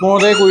খায়, ওই 15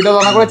 থেকে 20টা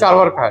দানা করে 4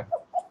 বার খায়।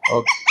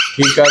 ওকে,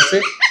 ঠিক আছে।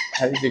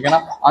 ঠিক না,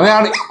 আমি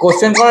আর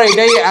কোশ্চেন করার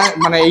এটাই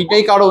মানে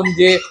এইটাই কারণ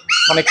যে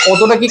মানে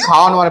কতটা কি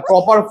খাওয়ানো, মানে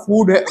প্রপার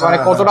ফুড মানে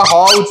কতটা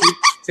হওয়া উচিত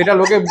সেটা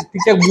লোকে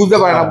ঠিকঠাক বুঝতে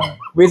পারে না।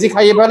 বেশি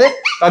খাইয়ে ফেলে,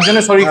 তার জন্য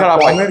শরীর খারাপ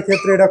হয়। পমের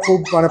ক্ষেত্রে এটা খুব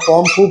মানে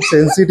পম খুব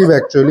সেনসিটিভ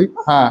অ্যাকচুয়ালি।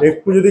 হ্যাঁ,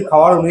 একটু যদি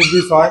খাওয়ার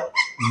 19-20 হয়,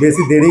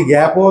 বেশি দেরি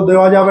গ্যাপও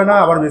দেওয়া যাবে না,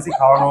 আবার বেশি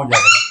খাওয়ানোও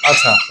যাবে না।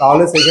 আচ্ছা,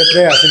 তাহলে সেক্ষেত্রে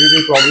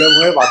অ্যাসিডিটির প্রবলেম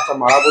হয়ে বাচ্চা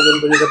মারা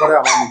পর্যন্ত যেতে পারে,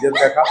 আমার নিজের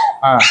দেখা।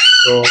 হ্যাঁ,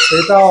 তো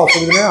সেটা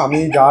অসুবিধা নেই। আমি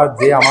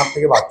যে আমার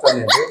থেকে বাচ্চা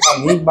নেবে বা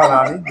নিক বা না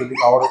নিক, যদি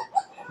কারোর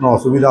কোনো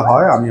অসুবিধা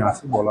হয় আমি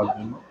আসি বলার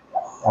জন্য।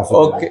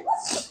 ওকে,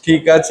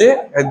 ঠিক আছে।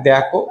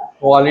 দেখো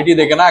কোয়ালিটি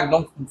দেখে না,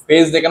 একদম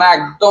ফেস দেখে না,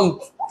 একদম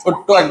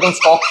ছোট্ট, একদম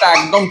স্টকটা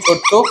একদম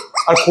ছোট্ট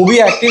আর খুবই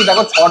অ্যাক্টিভ।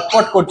 দেখো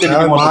ছটফট করছে,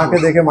 মাকে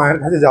দেখে মায়ের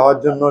কাছে যাওয়ার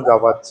জন্য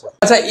যাবাচ্ছে।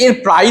 আচ্ছা, এর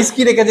প্রাইস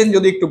কি রেখেছেন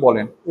যদি একটু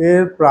বলেন?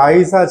 এর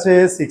প্রাইস আছে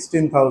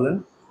 16,000।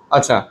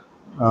 আচ্ছা,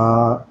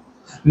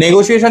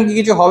 নেগোসিয়েশন কি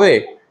কিছু হবে?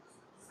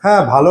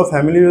 হ্যাঁ, ভালো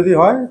ফ্যামিলি যদি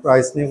হয়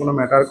প্রাইস নিয়ে কোনো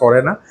ম্যাটার করে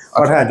না।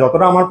 বাট হ্যাঁ,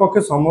 যতটা আমার পক্ষে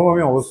সম্ভব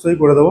আমি অবশ্যই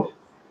করে দেবো।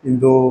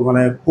 কিন্তু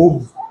মানে খুব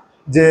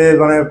যে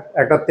মানে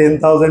একটা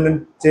 10,000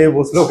 চেয়ে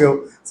বসলো কেউ,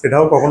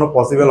 সেটাও কখনো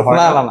পসিবল হয়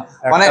না।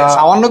 মানে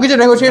সামান্য কিছু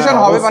নেগোসিয়েশন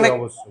হবে, মানে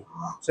অবশ্যই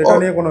সেটা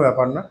নিয়ে কোনো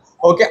ব্যাপার না।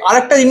 ওকে,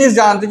 আরেকটা জিনিস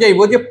জানতে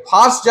চাইবো যে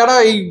ফার্স্ট যারা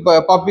এই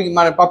পাপ্পি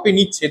মানে পাপ্পি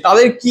নিচ্ছে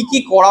তাদের কি কি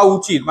করা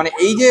উচিত? মানে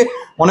এই যে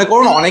মনে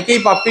করুন অনেকেই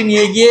পাপ্পি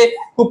নিয়ে গিয়ে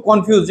খুব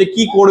কনফিউজ যে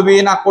কি করবে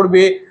না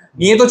করবে,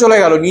 নিয়ে তো চলে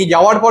গেল, নিয়ে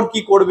যাওয়ার পর কি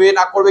করবে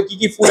না করবে, কি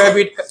কি ফুড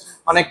হ্যাবিট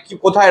মানে কি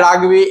কোথায়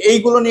রাখবে,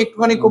 এইগুলো নিয়ে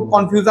একটুখানি খুব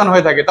কনফিউশন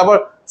হয়ে থাকে। তারপর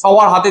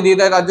সবার হাতে দিয়ে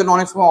দেয়, তার জন্য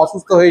অনেক সময়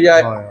অসুস্থ হয়ে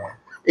যায়।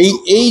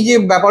 এই যে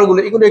ব্যাপারগুলো,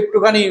 এগুলো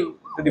একটুখানি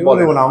যদি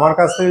বলেন। আমার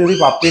কাছ থেকে যদি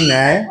পাপ্পি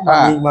নেয়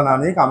বা না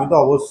নিক, আমি তো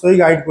অবশ্যই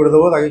গাইড করে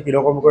দেবো তাকে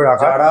কিরকম করে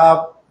রাখা। যারা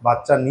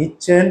বাচ্চা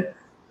নিচ্ছেন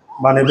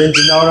বা নেবেন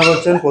চিন্তা ভাবনা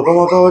করছেন,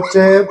 প্রথমত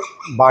হচ্ছে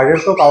বাইরের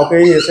তো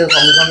কাউকেই এসে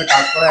সঙ্গে সঙ্গে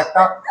কাজ করা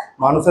একটা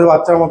মানুষের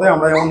বাচ্চার মতোই।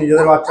 আমরা যেমন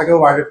নিজেদের বাচ্চাকেও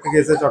বাইরের থেকে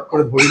এসে চট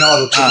করে ধরি নেওয়া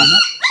হচ্ছে না,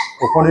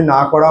 ওখানে না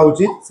করা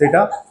উচিত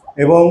সেটা।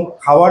 এবং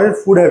খাবারের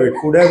ফুড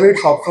হ্যাবিট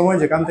সবসময়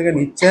যেখান থেকে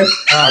নিচ্ছেন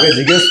আগে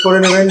জিজ্ঞেস করে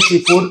নেবেন কি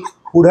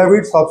ফুড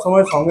হ্যাবিট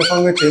সবসময় সঙ্গে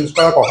সঙ্গে চেঞ্জ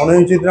করা কখনোই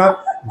উচিত না।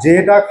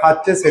 যেটা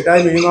খাচ্ছে সেটাই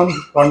মিনিমাম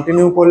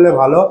কন্টিনিউ করলে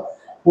ভালো।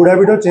 ফুড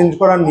হ্যাবিটও চেঞ্জ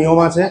করার নিয়ম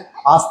আছে,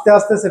 আস্তে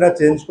আস্তে সেটা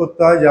চেঞ্জ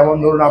করতে হয়। যেমন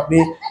ধরুন আপনি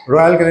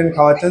রয়্যাল ক্যানিন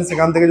খাওয়াচ্ছেন,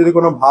 সেখান থেকে যদি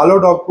কোনো ভালো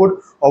ডগ ফুড,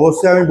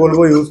 অবশ্যই আমি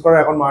বলবো ইউজ করা।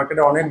 এখন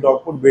মার্কেটে অনেক ডগ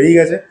ফুড বেরিয়ে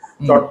গেছে,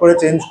 চট করে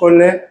চেঞ্জ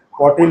করলে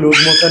পটি, লুজ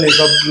মোশন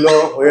এইসবগুলো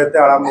হয়ে যেতে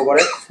আরম্ভ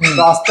করে।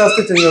 তো আস্তে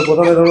আস্তে চেঞ্জ হবে।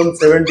 প্রথমে ধরুন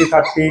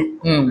 70-30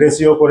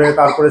 রেশিও করে,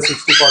 তারপরে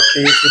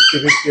 60-40,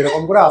 50-50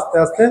 এরকম করে আস্তে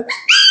আস্তে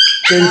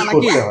চেঞ্জ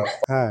করতে হয়।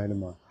 হ্যাঁ,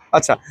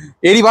 আচ্ছা,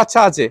 এরই বাচ্চা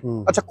আছে?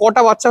 আচ্ছা,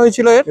 কটা বাচ্চা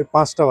হয়েছিল এর?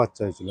 5টা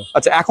বাচ্চা হয়েছিল।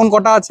 আচ্ছা, এখন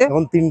কটা আছে?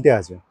 এখন 3টে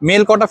আছে।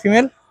 মেল কটা,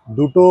 ফিমেল?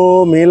 2টো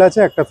মেল আছে,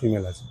 একটা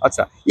ফিমেল আছে।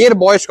 আচ্ছা, এর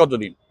বয়স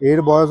কতদিন? এর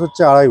বয়স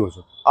হচ্ছে 2.5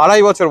 বছর।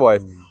 2.5 বছর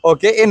বয়স।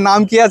 ওকে, এর নাম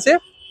কি আছে?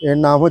 এর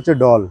নাম হচ্ছে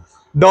ডল।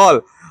 ডল।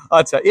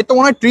 আচ্ছা, এর তো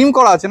মনে হয় ট্রিম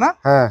করা আছে না?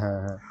 হ্যাঁ,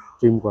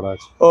 ট্রিম করা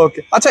আছে। ওকে,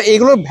 আচ্ছা,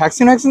 এগুলোর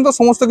ভ্যাকসিন তো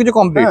সমস্ত কিছু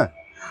কমপ্লিট?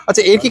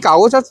 আচ্ছা, এর কি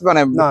কাগজ আছে,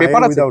 মানে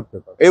পেপার আছে?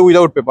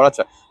 Without paper.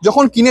 আচ্ছা,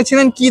 যখন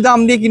কিনেছিলেন কি দাম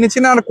দিয়ে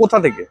কিনেছিলেন আর কোথা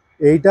থেকে?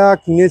 এইটা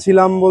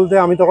কিনেছিলাম বলতে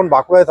আমি তখন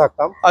বাঁকুড়ায়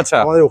থাকতাম। আচ্ছা,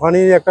 আমাদের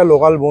ওখানেই একটা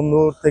লোকাল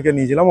বন্ধুর থেকে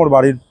নিয়েছিলাম, ওর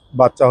বাড়ির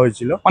বাচ্চা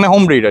হয়েছিল, মানে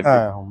হোম ব্রিড।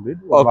 হ্যাঁ, হোম ব্রিড,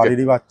 ওর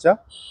বাড়িরই বাচ্চা।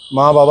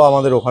 মা বাবা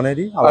আমাদের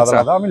ওখানেরই, আলাদা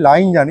আলাদা। আমি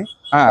লাইন জানি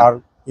আর,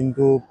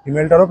 কিন্তু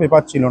ফিমেলটারও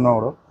পেপার ছিল না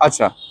ওরও।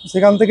 আচ্ছা,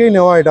 সেখান থেকেই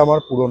নেওয়া, এটা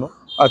আমার পুরনো।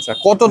 আচ্ছা,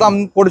 কত দাম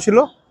পড়েছিল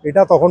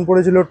এটা? তখন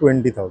পড়েছিল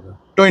 20,000।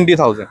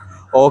 20,000।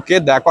 ওকে,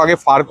 দেখো আগে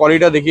ফার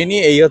কোয়ালিটিটা দেখিয়ে নি।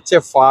 এই হচ্ছে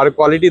ফার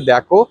কোয়ালিটি,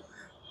 দেখো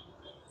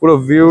পুরো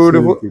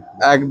বিউটিফুল,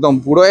 একদম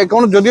পুরো।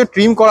 এখন যদিও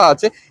ট্রিম করা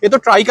আছে, এ তো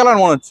ট্রাই কালার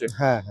মনে হচ্ছে।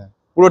 হ্যাঁ,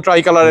 পুরো ট্রাই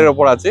কালারের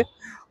ওপর আছে।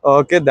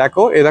 ওকে,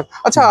 দেখো এই দেখো।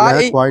 আচ্ছা,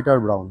 এই হোয়াইট আর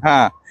ব্রাউন।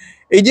 হ্যাঁ,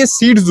 এই যে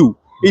সিডজু,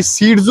 এই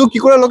সিডজু কি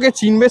করে লোকে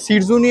চিনবে?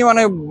 সিডজু নিয়ে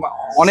মানে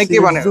অনেকে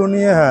মানে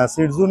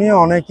সিডজু নিয়ে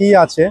অনেকেই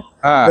আছে।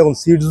 দেখুন,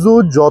 সিডজু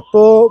যত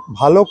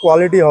ভালো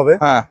কোয়ালিটি হবে,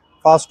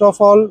 first of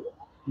all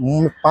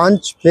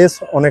punch face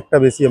অনেকটা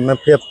বেশি, মানে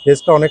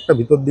ফেসটা অনেকটা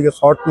ভিতর দিকে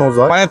শর্ট নোজ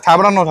হয়, মানে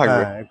থাবড়ানো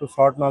থাকবে, একটু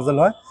শর্ট নাজেল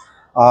হয়।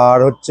 আর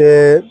হচ্ছে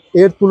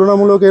এর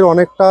তুলনামূলক এর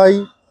অনেকটাই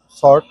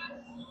শর্ট।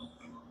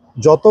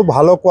 যত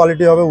ভালো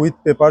কোয়ালিটি হবে উইথ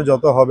পেপার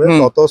যত হবে,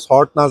 তত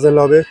শর্ট নাজেল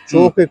হবে।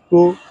 চোখ একটু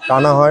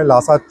টানা হয়,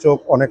 লাসার চোখ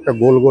অনেকটা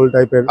গোল গোল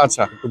টাইপের,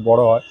 আচ্ছা, একটু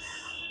বড় হয়।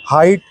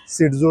 হাইট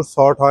সিটজুর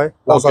শর্ট হয়,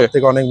 লাসার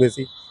থেকে অনেক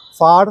বেশি।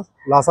 ফার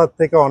লাসার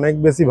থেকে অনেক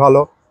বেশি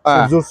ভালো।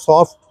 সিটজুর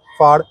সফট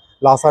ফার,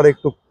 লাসার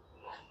একটু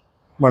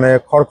মানে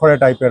খড়খড়ে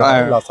টাইপের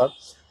হয় লাসার।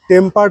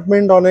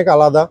 টেম্পারমেন্ট অনেক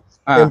আলাদা।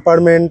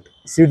 টেম্পারমেন্ট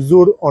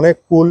সিটজুর অনেক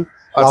কুল,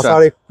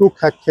 লাসার একটু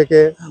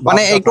খ্যাকখ্যাকে,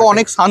 মানে একটু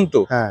অনেক শান্ত।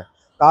 হ্যাঁ,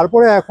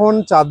 তারপরে এখন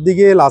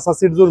চারদিকে লাসা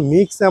সিটজুর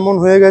মিক্স এমন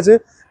হয়ে গেছে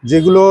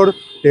যেগুলোর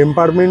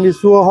টেম্পারমেন্ট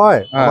ইস্যুও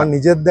হয়, আমার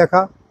নিজের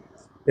দেখা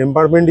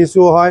টেম্পারমেন্ট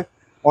ইস্যুও হয়,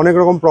 অনেক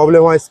রকম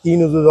প্রবলেম হয়, স্কিন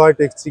ইস্যু হয়,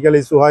 টেক্সটিক্যাল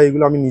ইস্যু হয়,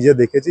 এগুলো আমি নিজে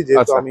দেখেছি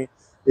যেহেতু আমি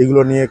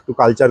এগুলো নিয়ে একটু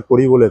কালচার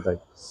করি বলে তাই।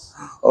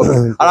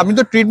 আর আপনি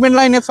তো ট্রিটমেন্ট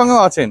লাইনের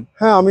সঙ্গেও আছেন।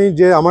 হ্যাঁ, আমি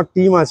যে আমার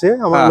টিম আছে,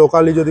 আমার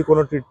লোকালি যদি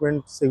কোনো ট্রিটমেন্ট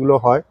সেগুলো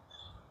হয়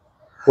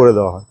করে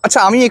দেওয়া হয়। আচ্ছা,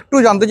 আমি একটু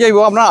জানতে চাইবো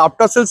আপনার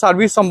আফটার সেল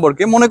সার্ভিস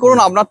সম্পর্কে। মনে করুন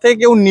আপনার থেকে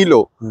কেউ নিল,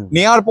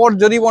 নেওয়ার পর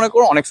যদি মনে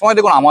করুন, অনেক সময়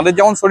দেখুন আমাদের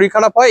যেমন শরীর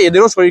খারাপ হয়,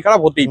 এদেরও শরীর খারাপ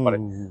হতেই পারে,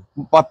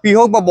 পাপ্পি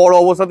হোক বা বড়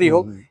অবস্থাতেই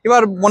হোক।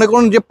 এবার মনে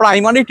করুন যে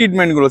প্রাইমারি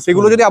ট্রিটমেন্ট গুলো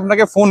সেগুলো যদি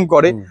আপনাকে ফোন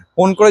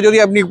করে যদি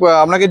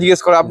আপনাকে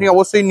জিজ্ঞেস করে, আপনি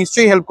অবশ্যই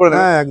নিশ্চয়ই হেল্প করে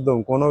দেবেন। হ্যাঁ, একদম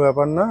কোনো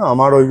ব্যাপার না,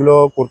 আমার ওইগুলো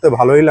করতে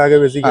ভালোই লাগে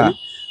বেসিক্যালি।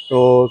 তো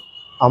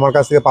আমার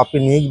কাছ থেকে পাপ্পি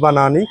নিক বা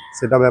না নিক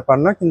সেটা ব্যাপার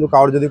না, কিন্তু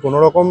কারোর যদি কোনো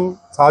রকম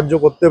সাহায্য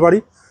করতে পারি,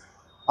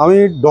 আমি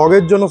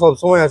ডগের জন্য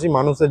সবসময় আছি,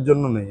 মানুষের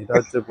জন্য নেই, এটা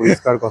হচ্ছে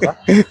পরিষ্কার কথা।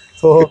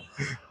 তো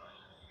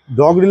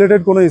ডগ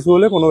রিলেটেড কোনো ইস্যু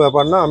হলে কোনো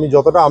ব্যাপার না, আমি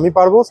যতটা আমি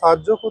পারবো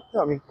সাহায্য করতে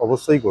আমি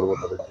অবশ্যই করবো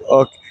তাদেরকে।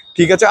 ওকে,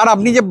 ঠিক আছে। আর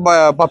আপনি যে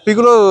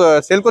পাপ্পিগুলো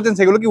সেল করছেন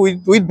সেগুলো কি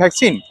উইথ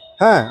ভ্যাকসিন?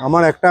 হ্যাঁ,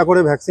 আমার একটা করে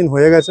ভ্যাকসিন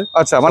হয়ে গেছে।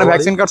 আচ্ছা, মানে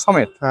ভ্যাকসিন কার্ড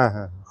সমেত? হ্যাঁ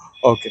হ্যাঁ,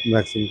 ওকে,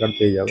 ভ্যাকসিন কার্ড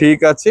পেয়ে যাবে। ঠিক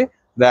আছে,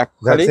 দেখ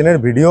ভ্যাকসিনের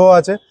ভিডিও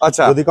আছে।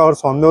 আচ্ছা, যদি কারোর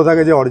সন্দেহ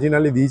থাকে যে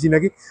অরিজিনালি দিয়েছি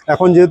নাকি,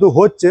 এখন যেহেতু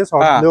হচ্ছে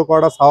সন্দেহ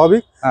করাটা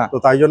স্বাভাবিক, তো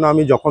তাই জন্য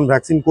আমি যখন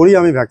ভ্যাকসিন করি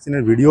আমি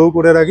ভ্যাকসিনের ভিডিও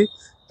করে রাখি,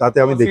 তাতে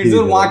আমি দেখি।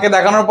 সিটজুর মাকে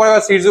দেখানোর পরে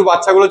সিটজুর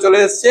বাচ্চাগুলো চলে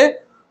এসেছে।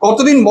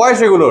 কতদিন বয়স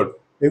এগুলোর?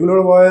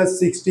 এগুলোর বয়স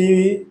 60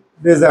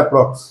 ডেজ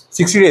অ্যাপ্রক্স।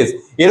 60 ডেজ।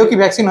 এরও কি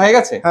ভ্যাকসিন হয়ে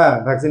গেছে? হ্যাঁ,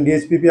 ভ্যাকসিন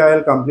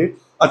ডিএইচপিপিআইএল কমপ্লিট।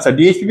 আচ্ছা,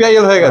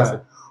 ডিএইচপিপিআইএল হয়ে গেছে।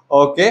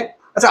 ওকে,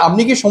 আচ্ছা,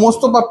 আপনি কি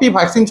সমস্ত পাপ্পি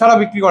ভ্যাকসিন ছাড়া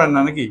বিক্রি করেন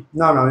না নাকি?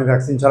 না না, আমি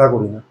ভ্যাকসিন ছাড়া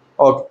করি না।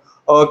 ওকে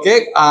ওকে,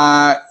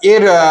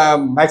 এর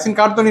ভ্যাকসিন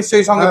কার্ড তো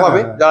নিশ্চয়ই সঙ্গে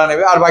পাবে যারা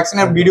নেবে, আর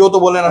ভ্যাকসিনের ভিডিও তো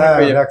বললেন আমি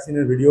পেয়ে যাব।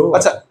 ভ্যাকসিনের ভিডিও।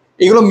 আচ্ছা,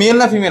 এগুলো মেল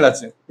না ফিমেল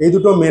আছে? এই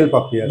দুটো মেল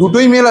পাপ্পি আছে।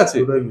 দুটোই মেল আছে?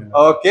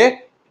 ওকে,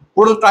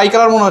 পুরো ট্রাই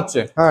কালার মনে হচ্ছে।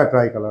 হ্যাঁ,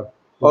 ট্রাই কালার।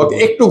 ওকে,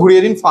 একটু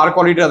ঘুরিয়ে দিন, ফার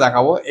কোয়ালিটিটা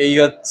দেখাবো। এই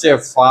হচ্ছে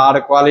ফার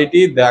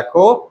কোয়ালিটি,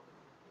 দেখো।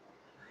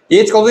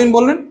 এজ কতদিন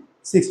বললেন?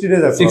 60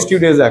 ডেজ। 60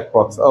 days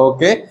approx.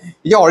 ওকে,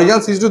 এই যে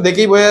অরিজিনাল সিজু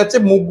দেখেই বোঝা যাচ্ছে,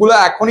 মুখগুলো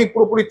এখনই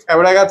পুরোপুরি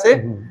থেবড়ে গেছে।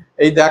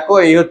 এই দেখো,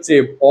 এই হচ্ছে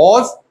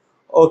পজ।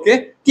 ওকে,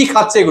 কি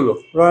খাচ্ছে এগুলো?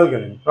 Royal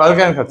Canin. রয়্যাল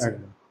ক্যানিন খাচ্ছে।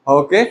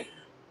 ওকে,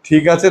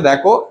 ঠিক আছে,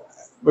 দেখো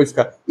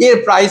পরিষ্কার। এর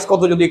প্রাইস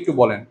কত যদি একটু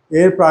বলেন?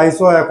 এর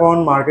প্রাইসও এখন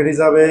মার্কেট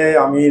হিসাবে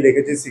আমি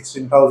রেখেছি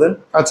 16,000।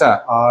 আচ্ছা,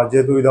 আর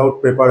যেহেতু উইদাউট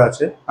পেপার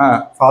আছে, হ্যাঁ,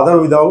 ফাদার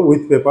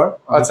উইথ পেপার।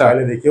 আচ্ছা,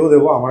 চাইলে দেখিয়েও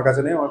দেবো, আমার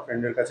কাছে নেই, আমার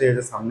ফ্রেন্ডের কাছে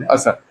এসে সামনে।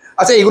 আচ্ছা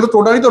আচ্ছা, এগুলো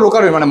টোটালি তো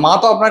লোকাল, মানে মা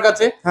তো আপনার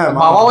কাছে,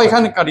 বাবাও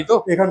এখানকারই তো?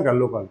 এখানকার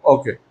লোকাল।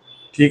 ওকে,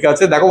 ঠিক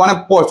আছে, দেখো মানে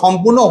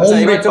সম্পূর্ণ হোম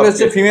মেড চলে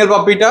এসেছে ফিমেল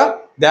পাপিটা।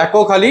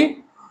 দেখো খালি,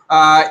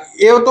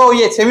 এও তো ওই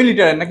সেমি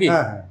লিটারের নাকি?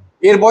 হ্যাঁ হ্যাঁ।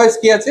 এর বয়স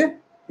কি আছে?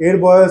 এর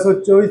বয়স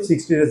হচ্ছে ওই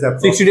 60 ডেজ।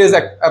 60 days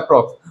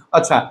approx.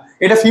 আচ্ছা,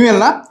 এটা ফিমেল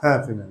না? হ্যাঁ,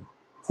 ফিমেল।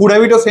 ফুড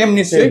হ্যাবিটও সেম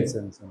নিশ্চয়ই?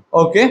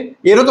 ওকে,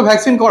 এরও তো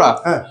ভ্যাকসিন করা?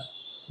 হ্যাঁ,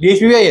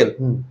 ডিএইচপিআইএল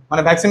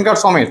মানে ভ্যাকসিন কার্ড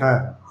সমেত? হ্যাঁ।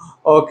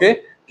 ওকে,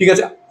 ঠিক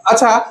আছে।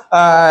 আচ্ছা,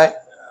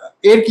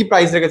 এর কি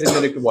প্রাইস রেখেছেন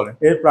যদি একটু বলেন?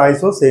 এর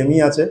প্রাইসও সেমই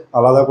আছে,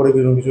 আলাদা করে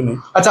কিছু নেই।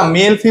 আচ্ছা,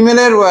 মেল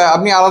ফিমেলের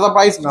আপনি আলাদা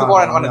প্রাইস কিছু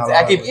করেন মানে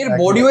একই? এর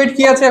বডি ওয়েট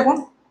কি আছে এখন?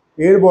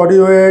 এর বডি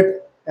ওয়েট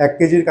 1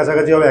 কেজির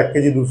কাছাকাছি হবে, 1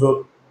 কেজি 200।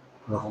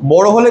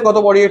 বড় হলে কত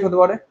বডি ওয়েট হতে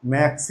পারে?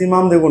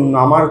 ম্যাক্সিমাম দেখুন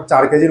আমার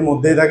 4 কেজির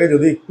মধ্যেই থাকে,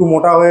 যদি একটু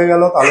মোটা হয়ে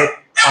গেল তাহলে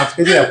 5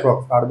 কেজি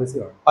অ্যাপ্রক্স, আর বেশি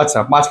হয়। আচ্ছা,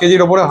 5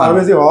 কেজির উপরে আর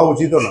বেশি হওয়া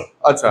উচিত না।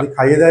 আচ্ছা,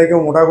 খাইয়ে দেয় কেউ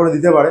মোটা করে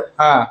দিতে পারে।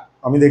 হ্যাঁ,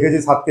 আমি দেখেছি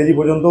 7 কেজি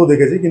পর্যন্তও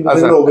দেখেছি, কিন্তু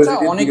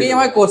অনেকেই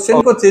আমায় কোশ্চেন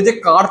করছে যে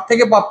কার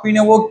থেকে পাপ্পি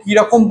নেবো,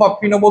 কিরকম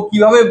পাপ্পি নেবো,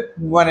 কিভাবে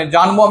মানে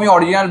জানবো আমি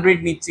অরিজিনাল ব্রিড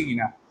নিচ্ছি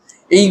কিনা,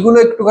 এইগুলো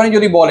একটুখানি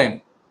যদি বলেন।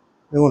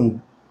 দেখুন,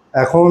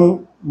 এখন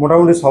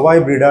মোটামুটি সবাই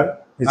ব্রিডার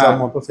হিসাব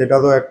মতো, সেটা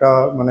তো একটা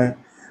মানে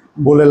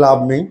বলে লাভ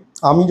নেই।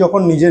 আমি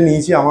যখন নিজে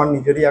নিয়েছি, আমার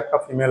নিজেরই একটা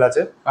ফিমেল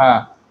আছে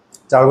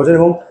 4 বছর,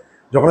 এবং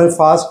যখন আমি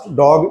ফার্স্ট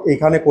ডগ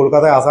এখানে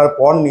কলকাতায় আসার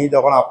পর নিই,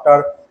 যখন আফটার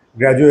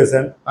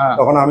গ্র্যাজুয়েশন,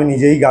 তখন আমি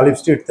নিজেই গালিব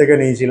স্ট্রিট থেকে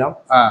নিয়েছিলাম।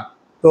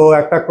 তো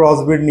একটা ক্রস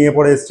ব্রিড নিয়ে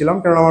পরে এসেছিলাম,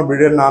 কারণ আমার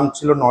ব্রিডের নাম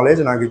ছিল নলেজ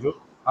না কিছু।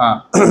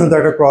 তো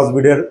একটা ক্রস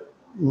ব্রিডের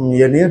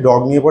নিয়ে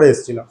ডগ নিয়ে পরে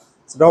এসেছিলাম,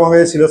 সেটাও আমার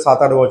কাছে ছিল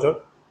 7-8 বছর।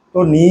 তো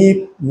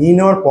নিয়ে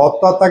নেওয়ার পর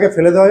তো আর তাকে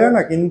ফেলে দেওয়া যায়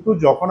না, কিন্তু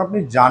যখন আপনি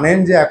জানেন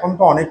যে এখন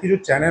তো অনেক কিছু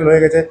চ্যানেল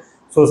হয়ে গেছে,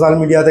 সোশ্যাল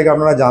মিডিয়া থেকে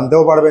আপনারা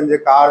জানতেও পারবেন যে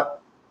কার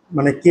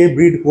মানে কে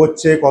ব্রিড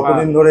করছে,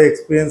 কতদিন ধরে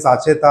এক্সপিরিয়েন্স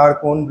আছে তার,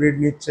 কোন ব্রিড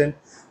নিচ্ছেন।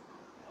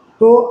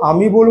 তো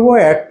আমি বলবো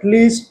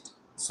অ্যাটলিস্ট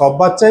সব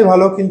বাচ্চাই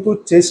ভালো, কিন্তু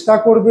চেষ্টা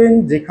করবেন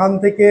যেখান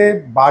থেকে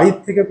বাড়ির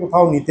থেকে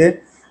কোথাও নিতে,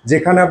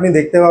 যেখানে আপনি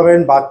দেখতে পাবেন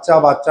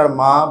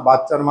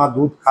বাচ্চার মা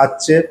দুধ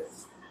খাচ্ছে,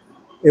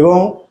 এবং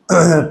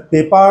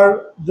পেপার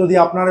যদি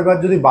আপনার এবার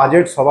যদি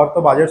বাজেট, সবার তো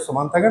বাজেট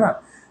সমান থাকে না,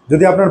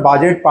 যদি আপনার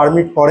বাজেট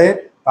পারমিট করে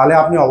তাহলে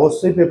আপনি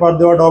অবশ্যই পেপার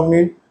দেওয়া ডগ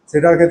নিন।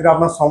 সেটার ক্ষেত্রে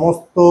আপনার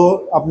সমস্ত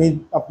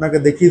আপনাকে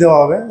দেখিয়ে দেওয়া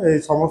হবে, এই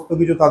সমস্ত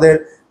কিছু তাদের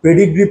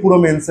পেডিগ্রি পুরো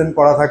মেনশন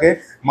করা থাকে,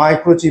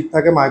 মাইক্রোচিপ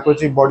থাকে,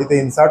 মাইক্রোচিপ বডিতে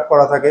ইনসার্ট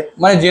করা থাকে,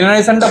 মানে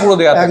জেনারেশনটা পুরো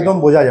দেয়া থাকে, একদম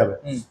বোঝা যাবে।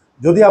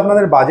 যদি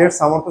আপনাদের বাজেট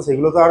সামর্থ্য,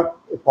 সেগুলো তো আর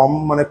কম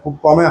মানে খুব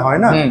কমে হয়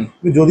না,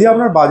 কিন্তু যদি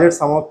আপনার বাজেট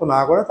সামর্থ্য না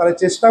করে তাহলে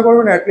চেষ্টা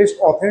করবেন অ্যাটলিস্ট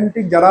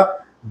অথেন্টিক যারা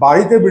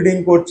বাড়িতে ব্রিডিং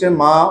করছে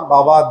মা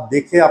বাবা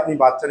দেখে আপনি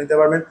বাচ্চা নিতে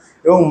পারবেন,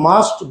 এবং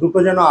মাস্ট দুটো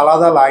যেন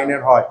আলাদা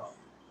লাইনের হয়।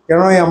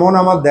 কেন এমন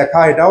আমার দেখা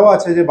এটাও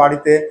আছে যে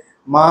বাড়িতে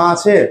মা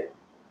আছে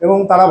এবং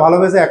তারা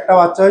ভালোবেসে একটা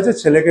বাচ্চা হয়েছে,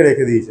 ছেলেকে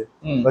রেখে দিয়েছে,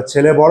 এবার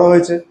ছেলে বড়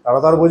হয়েছে, তারা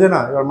তো আর বোঝে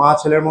না, এবার মা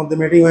ছেলের মধ্যে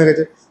মিটিং হয়ে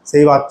গেছে,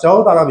 সেই বাচ্চাও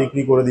তারা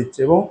বিক্রি করে দিচ্ছে।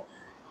 এবং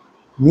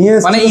নিয়ে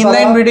মানে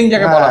ইনলাইন ব্রিডিং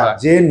যাকে বলা হয়,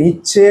 যে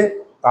নিচ্ছে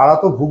তারা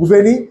তো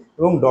ভুগবেনই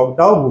এবং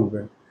ডগটাও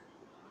ভুগবেন।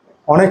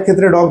 অনেক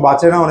ক্ষেত্রে ডগ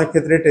বাঁচে না, অনেক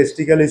ক্ষেত্রে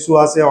টেস্টিক্যাল ইস্যু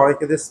আছে, অনেক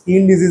ক্ষেত্রে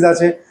স্কিন ডিজিজ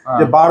আছে,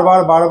 যে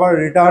বারবার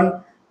রিটার্ন,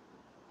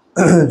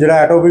 যেটা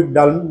অ্যাটোপিক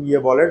ডাল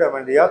বলে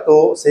ডার্মাটিয়া, তো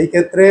সেই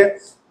ক্ষেত্রে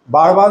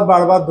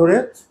বারবার ধরে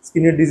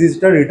স্কিনের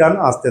ডিজিজটা রিটার্ন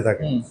আসতে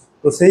থাকে।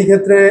 তো সেই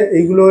ক্ষেত্রে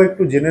এইগুলো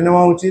একটু জেনে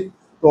নেওয়া উচিত।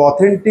 তো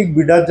অথেন্টিক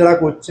ব্রিড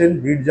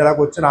যারা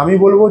করছেন আমি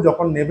বলবো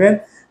যখন নেবেন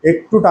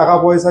একটু টাকা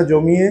পয়সা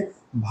জমিয়ে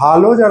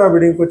ভালো যারা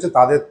ব্রিডিং করছে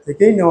তাদের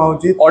থেকেই নেওয়া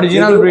উচিত,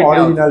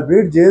 অরিজিনাল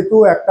ব্রিড। যেহেতু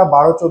একটা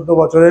 12-14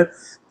 বছরের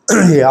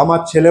আমার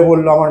ছেলে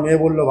বললো, আমার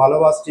মেয়ে বললো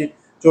ভালোবাসছি,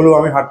 চলো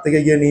আমি হাট থেকে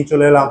গিয়ে নিয়ে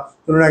চলে এলাম,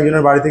 চলুন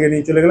একজনের বাড়ি থেকে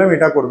নিয়ে চলে গেলাম,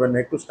 এটা করবেন না।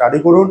 একটু স্টাডি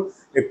করুন,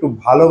 একটু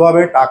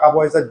ভালোভাবে টাকা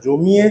পয়সা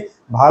জমিয়ে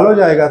ভালো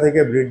জায়গা থেকে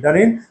ব্রিডটা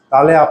নিন,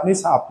 তাহলে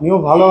আপনিও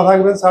ভালো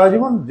থাকবেন সারা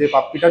জীবন, যে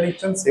পাপ্পিটা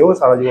নিচ্ছেন সেও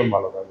সারা জীবন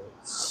ভালো থাকবে।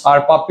 আর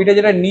পাপ্পিটা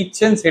যেটা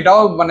নিচ্ছেন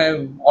সেটাও মানে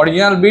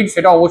অরিজিনাল ব্রিড,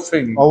 সেটা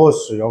অবশ্যই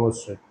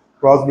অবশ্যই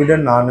ক্রস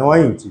ব্রিডের না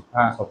নেওয়াই উচিত।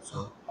 হ্যাঁ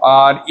সবসময়।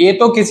 আর এ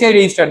তো কেসিআই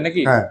রেজিস্টার্ড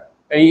নাকি? হ্যাঁ,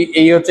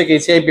 এই হচ্ছে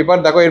কেসিআই পেপার।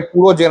 দেখো এর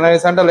পুরো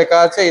জেনারেশনটা লেখা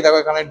আছে, এই দেখো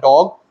এখানে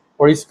ডগ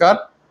পরিষ্কার,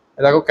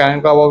 দেখো ক্যানেল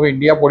ক্লাব অফ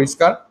ইন্ডিয়া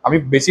পরিষ্কার। আমি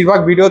বেশিরভাগ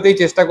ভিডিওতেই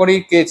চেষ্টা করি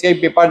কেসিআই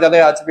পেপার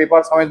যাদের আছে,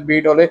 পেপার সমেত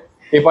ব্রিড হলে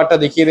পেপারটা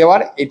দেখিয়ে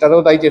দেওয়ার,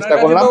 এটাতেও তাই চেষ্টা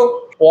করলাম।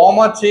 পম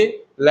আছে,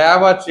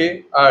 ল্যাব আছে,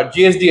 আর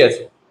জিএসডি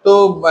আছে। তো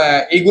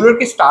এইগুলোর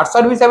কি স্টার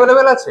সার্ভিস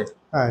অ্যাভেলেবেল আছে?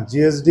 হ্যাঁ,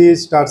 জিএসডি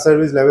স্টার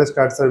সার্ভিস, ল্যাবে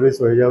স্টার সার্ভিস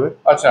হয়ে যাবে।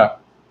 আচ্ছা,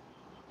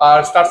 আর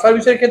স্টার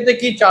সার্ভিসের ক্ষেত্রে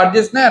কি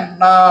চার্জেস নেন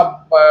না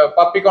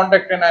পাপ্পি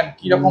কন্ট্যাক্টে নেন,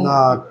 কি রকম?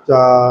 না,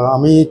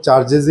 আমি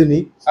চার্জেসই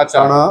নিই। আচ্ছা,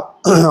 কারণ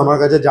আমার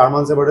কাছে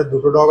জার্মান শেপার্ডের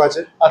দুটো ডগ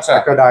আছে। আচ্ছা,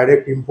 একটা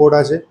ডাইরেক্ট ইম্পোর্ট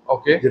আছে,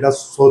 ওকে, যেটা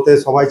শোতে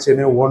সবাই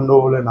চেনে, ওয়ান্ডো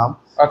বলে নাম।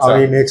 আচ্ছা,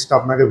 আমি নেক্সট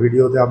আপনাকে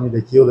ভিডিওতে আমি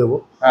দেখিয়েও দেবো।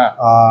 হ্যাঁ,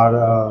 আর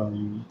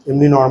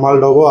এমনি নর্মাল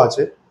ডগও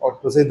আছে।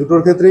 তো সেই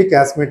দুটোর ক্ষেত্রেই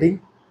ক্যাশ মেটিং,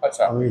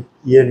 আচ্ছা, আমি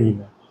নিই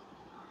না।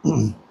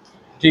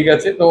 ঠিক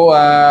আছে। তো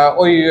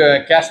ওই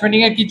ক্যাশ মেটিং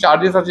এর কি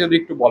চার্জেস আছে যদি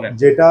একটু বলেন?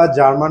 যেটা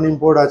জার্মান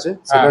ইম্পোর্ট আছে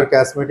সেটার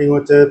ক্যাশ মেটিং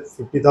হচ্ছে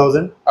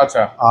 50,000।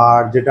 আচ্ছা,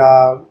 আর যেটা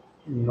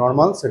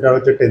নর্মাল সেটার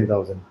হচ্ছে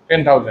 10,000।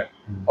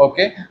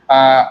 ওকে।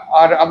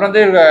 আর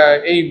আপনাদের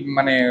এই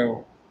মানে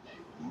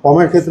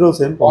পমের ক্ষেত্রেও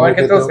সেম,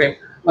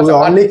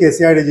 অনলি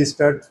কেসিআই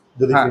রেজিস্টার্ড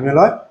যদি ফিমেল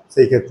হয়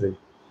সেই ক্ষেত্রেই।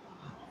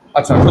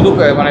 আচ্ছা, শুধু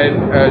মানে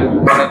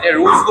যে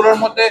রুলস গুলোর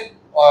মধ্যে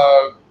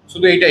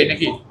শুধু এইটাই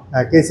নাকি?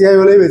 হ্যাঁ, কেসিআই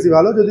হলেই বেশি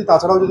ভালো। যদি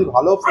তাছাড়াও যদি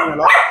ভালো ফিমেল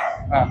হয়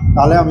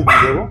তাহলে আমি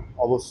দিয়ে দেবো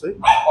অবশ্যই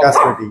ক্যাশ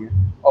মেটিং এ।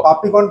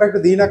 পাপ্পি কন্ট্রাক্টে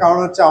দিই না, কারণ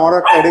হচ্ছে আমারও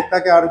একটা হেডেক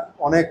থাকে, আর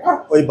অনেক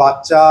ওই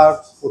বাচ্চা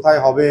কোথায়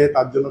হবে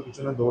তার জন্য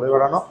পিছনে দৌড়ে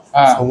বেড়ানো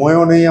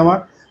সময়ও নেই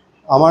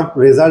আমার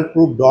রেজাল্ট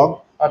প্রুফ ডগ।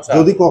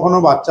 যদি কখনো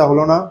বাচ্চা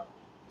হলো না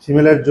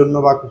ফিমেলের জন্য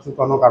বা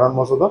কোনো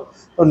কারণবশত,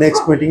 তো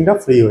নেক্সট মিটিংটা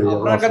ফ্রি হয়ে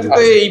যাবে। আপনার কাছে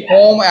তো এই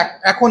পম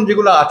এখন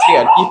যেগুলো আছে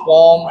আর কি,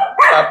 পম,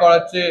 তারপর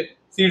হচ্ছে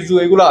সিরজু,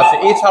 এগুলো আছে।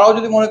 এছাড়াও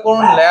যদি মনে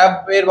করুন ল্যাব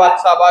এর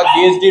বাচ্চা বা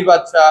জিএসডির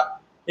বাচ্চা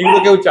এগুলো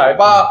কেউ চায়,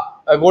 বা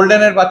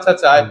গোল্ডেনের বাচ্চা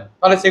চায়,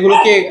 তাহলে সেগুলো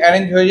কি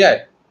অ্যারেঞ্জ হয়ে যায়?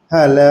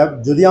 হ্যাঁ, ল্যাব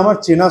যদি আমার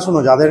চেনাশোনো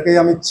যাদেরকে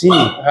আমি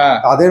চিনি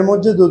তাদের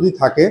মধ্যে যদি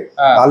থাকে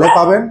তাহলে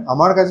পাবেন,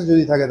 আমার কাছে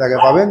যদি থাকে তাকে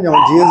পাবেন। যেমন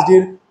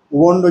জিএসডির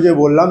উবন্ডো যে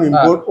বললাম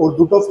ইম্পোর্ট, ওর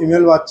দুটো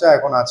ফিমেল বাচ্চা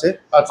এখন আছে,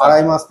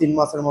 2.5 মাস 3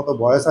 মাসের মতো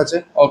বয়স আছে।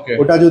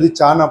 ওটা যদি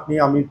চান আপনি,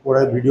 আমি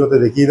পরে ভিডিওতে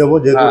দেখিয়ে দেবো,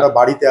 যেহেতু ওটা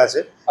বাড়িতে আছে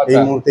এই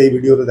মুহূর্তে এই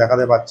ভিডিওতে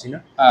দেখাতে পাচ্ছি না,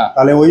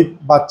 তাহলে ওই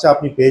বাচ্চা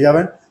আপনি পেয়ে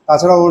যাবেন।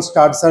 তাছাড়া ওর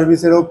স্টার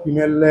সার্ভিসেরও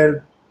ফিমেলের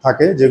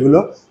থাকে যেগুলো,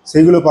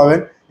 সেগুলো পাবেন।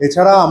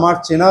 এছাড়া আমার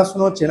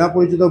চেনা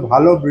পরিচিত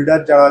ভালো ব্রিডার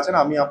যারা আছেন,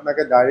 আমি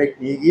আপনাকে ডাইরেক্ট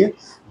নিয়ে গিয়ে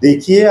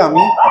দেখিয়ে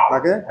আমি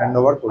আপনাকে হ্যান্ড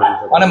ওভার করে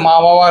দিতে পারি, মানে মা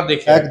বাবা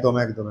দেখে। একদম।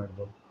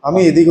 আমি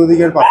এদিক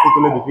ওদিকের পাপ্পি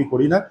তুলে বিক্রি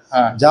করি না,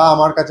 যা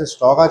আমার কাছে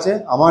স্টক আছে,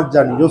 আমার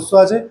যা নিজস্ব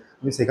আছে,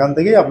 আমি সেখান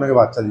থেকেই আপনাকে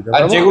বাচ্চা দিতে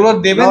পারবো। যেগুলো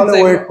দেবেন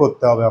ওয়েট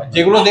করতে হবে,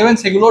 যেগুলো দেবেন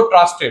সেগুলো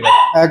ট্রাস্টেড।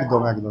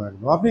 একদম।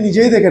 আপনি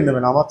নিজেই দেখে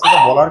নেবেন, আমার থেকে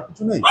বলার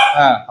কিছু নেই।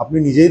 আপনি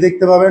নিজেই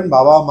দেখতে পাবেন,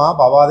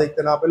 বাবা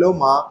দেখতে না পেলেও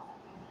মা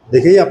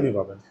দেখেই আপনি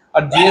পাবেন।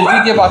 আর জিএসডি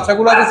যে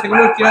বাচ্চাগুলো আছে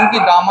সেগুলোর কিরকম কি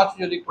দাম আছে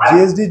যদি?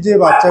 জিএসডির যে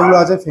বাচ্চাগুলো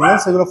আছে ফিমেল,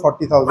 সেগুলো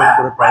 40,000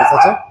 করে প্রাইস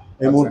আছে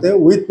এই মুহূর্তে,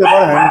 with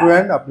paper, hand to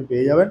hand আপনি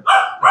পেয়ে যাবেন।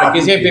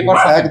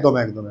 একদম।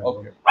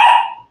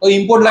 তো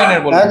ইম্পোর্ট লাইনের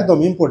বলুন? একদম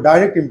import,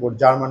 direct import,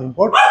 German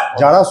import.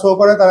 যারা শো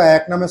করে তারা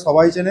এক নামে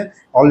সবাই চেনে,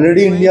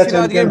 অলরেডি ইন্ডিয়া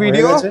চ্যাম্পিয়ন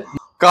হয়ে গেছে।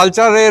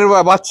 কালচারের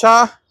বাচ্চা,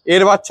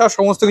 এর বাচ্চা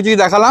সমস্ত কিছুই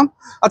দেখালাম।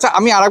 আচ্ছা,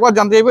 আমি আরেকবার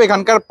জানতে চাইবো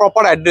এখানকার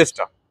প্রপার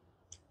অ্যাড্রেসটা।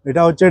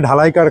 এটা হচ্ছে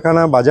ঢালাই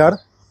কারখানা বাজার,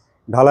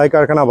 ঢালাই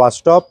কারখানা বাস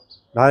স্টপ,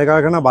 ঢালাই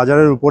কারখানা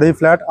বাজারের উপরেই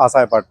ফ্ল্যাট, আশা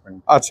অ্যাপার্টমেন্ট।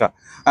 আচ্ছা,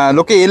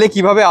 লোকে এলে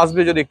কিভাবে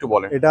আসবে যদি একটু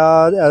বলেন। এটা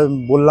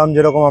বললাম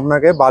যেরকম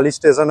আপনাকে, বালি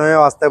স্টেশন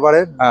হয়েও আসতে পারে।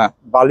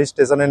 বালি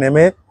স্টেশনে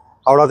নেমে,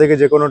 হাওড়া থেকে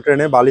যে কোনো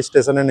ট্রেনে বালি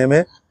স্টেশনে নেমে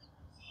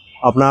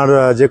আপনার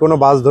যে কোনো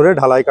বাস ধরে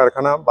ঢালাই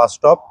কারখানা বাস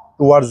স্টপ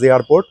টুয়ার্ডস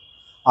এয়ারপোর্ট।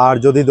 আর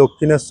যদি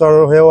দক্ষিণেশ্বর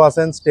হয়েও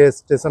আসেন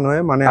স্টেশন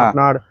হয়ে, মানে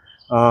আপনার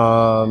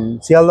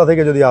শিয়ালদা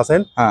থেকে যদি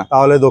আসেন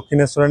তাহলে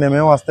দক্ষিণেশ্বরে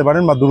নেমেও আসতে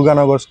পারেন, বা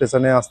দুর্গানগর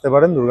স্টেশনে আসতে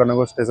পারেন।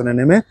 দুর্গানগর স্টেশনে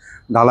নেমে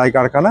ঢালাই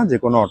কারখানা যে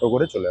কোনো অটো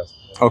করে চলে আসতে।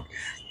 ওকে,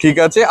 ঠিক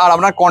আছে। আর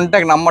আপনার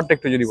কন্ট্যাক্ট নাম্বারটা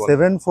একটু যদি বলেন।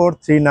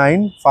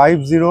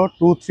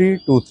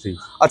 7439502323।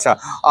 আচ্ছা,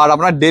 আর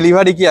আপনার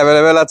ডেলিভারি কি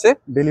অ্যাভেলেবেল আছে?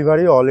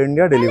 Delivery all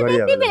India delivery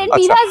available.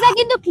 বিভাসদা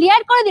কিন্তু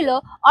ক্লিয়ার করে দিল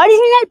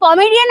অরিজিনাল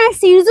পমেরিয়ান আর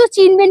সিরজু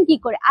চিনবেন কি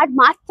করে। আর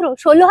মাত্র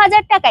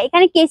 16,000 টাকা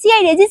এখানে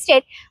কেসিআই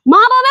রেজিস্ট্রেড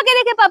মা বাবাকে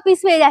দেখে পাপিস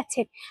হয়ে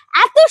যাচ্ছেন।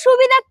 এত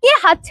সুবিধা কে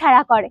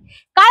হাতছাড়া করে?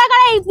 কারা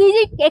কারা এই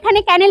এখানে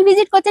ক্যানেল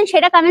ভিজিট করছেন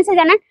সেটা কমেন্টসে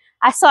জানান।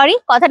 আর সরি,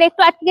 কথাটা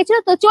একটু আটকে গেছিল।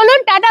 তো চলুন,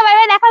 টাটা বাই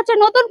বাই, দেখা হচ্ছে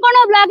নতুন কোনো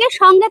ব্লগে।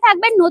 সঙ্গে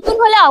থাকবেন, নতুন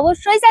হলে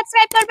অবশ্যই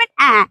সাবস্ক্রাইব করবেন।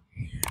 হ্যাঁ,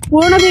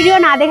 পুরোনো ভিডিও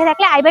না দেখে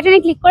থাকলে আই বাটনে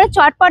ক্লিক করে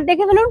চটপট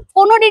দেখে ফেলুন।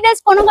 কোনো ডিটেলস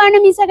কোনো কারণে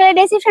মিস হয়ে গেলে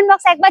ডেসক্রিপশন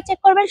বক্স একবার চেক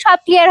করবেন, সব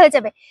ক্লিয়ার হয়ে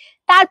যাবে।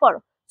 তারপর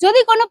যদি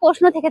কোনো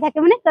প্রশ্ন থেকে থাকে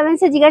মানে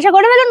কমেন্টসে জিজ্ঞাসা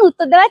করে ফেলুন,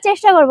 উত্তর দেওয়ার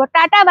চেষ্টা করবো।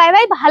 টাটা বাই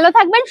বাই, ভালো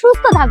থাকবেন,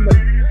 সুস্থ থাকবেন।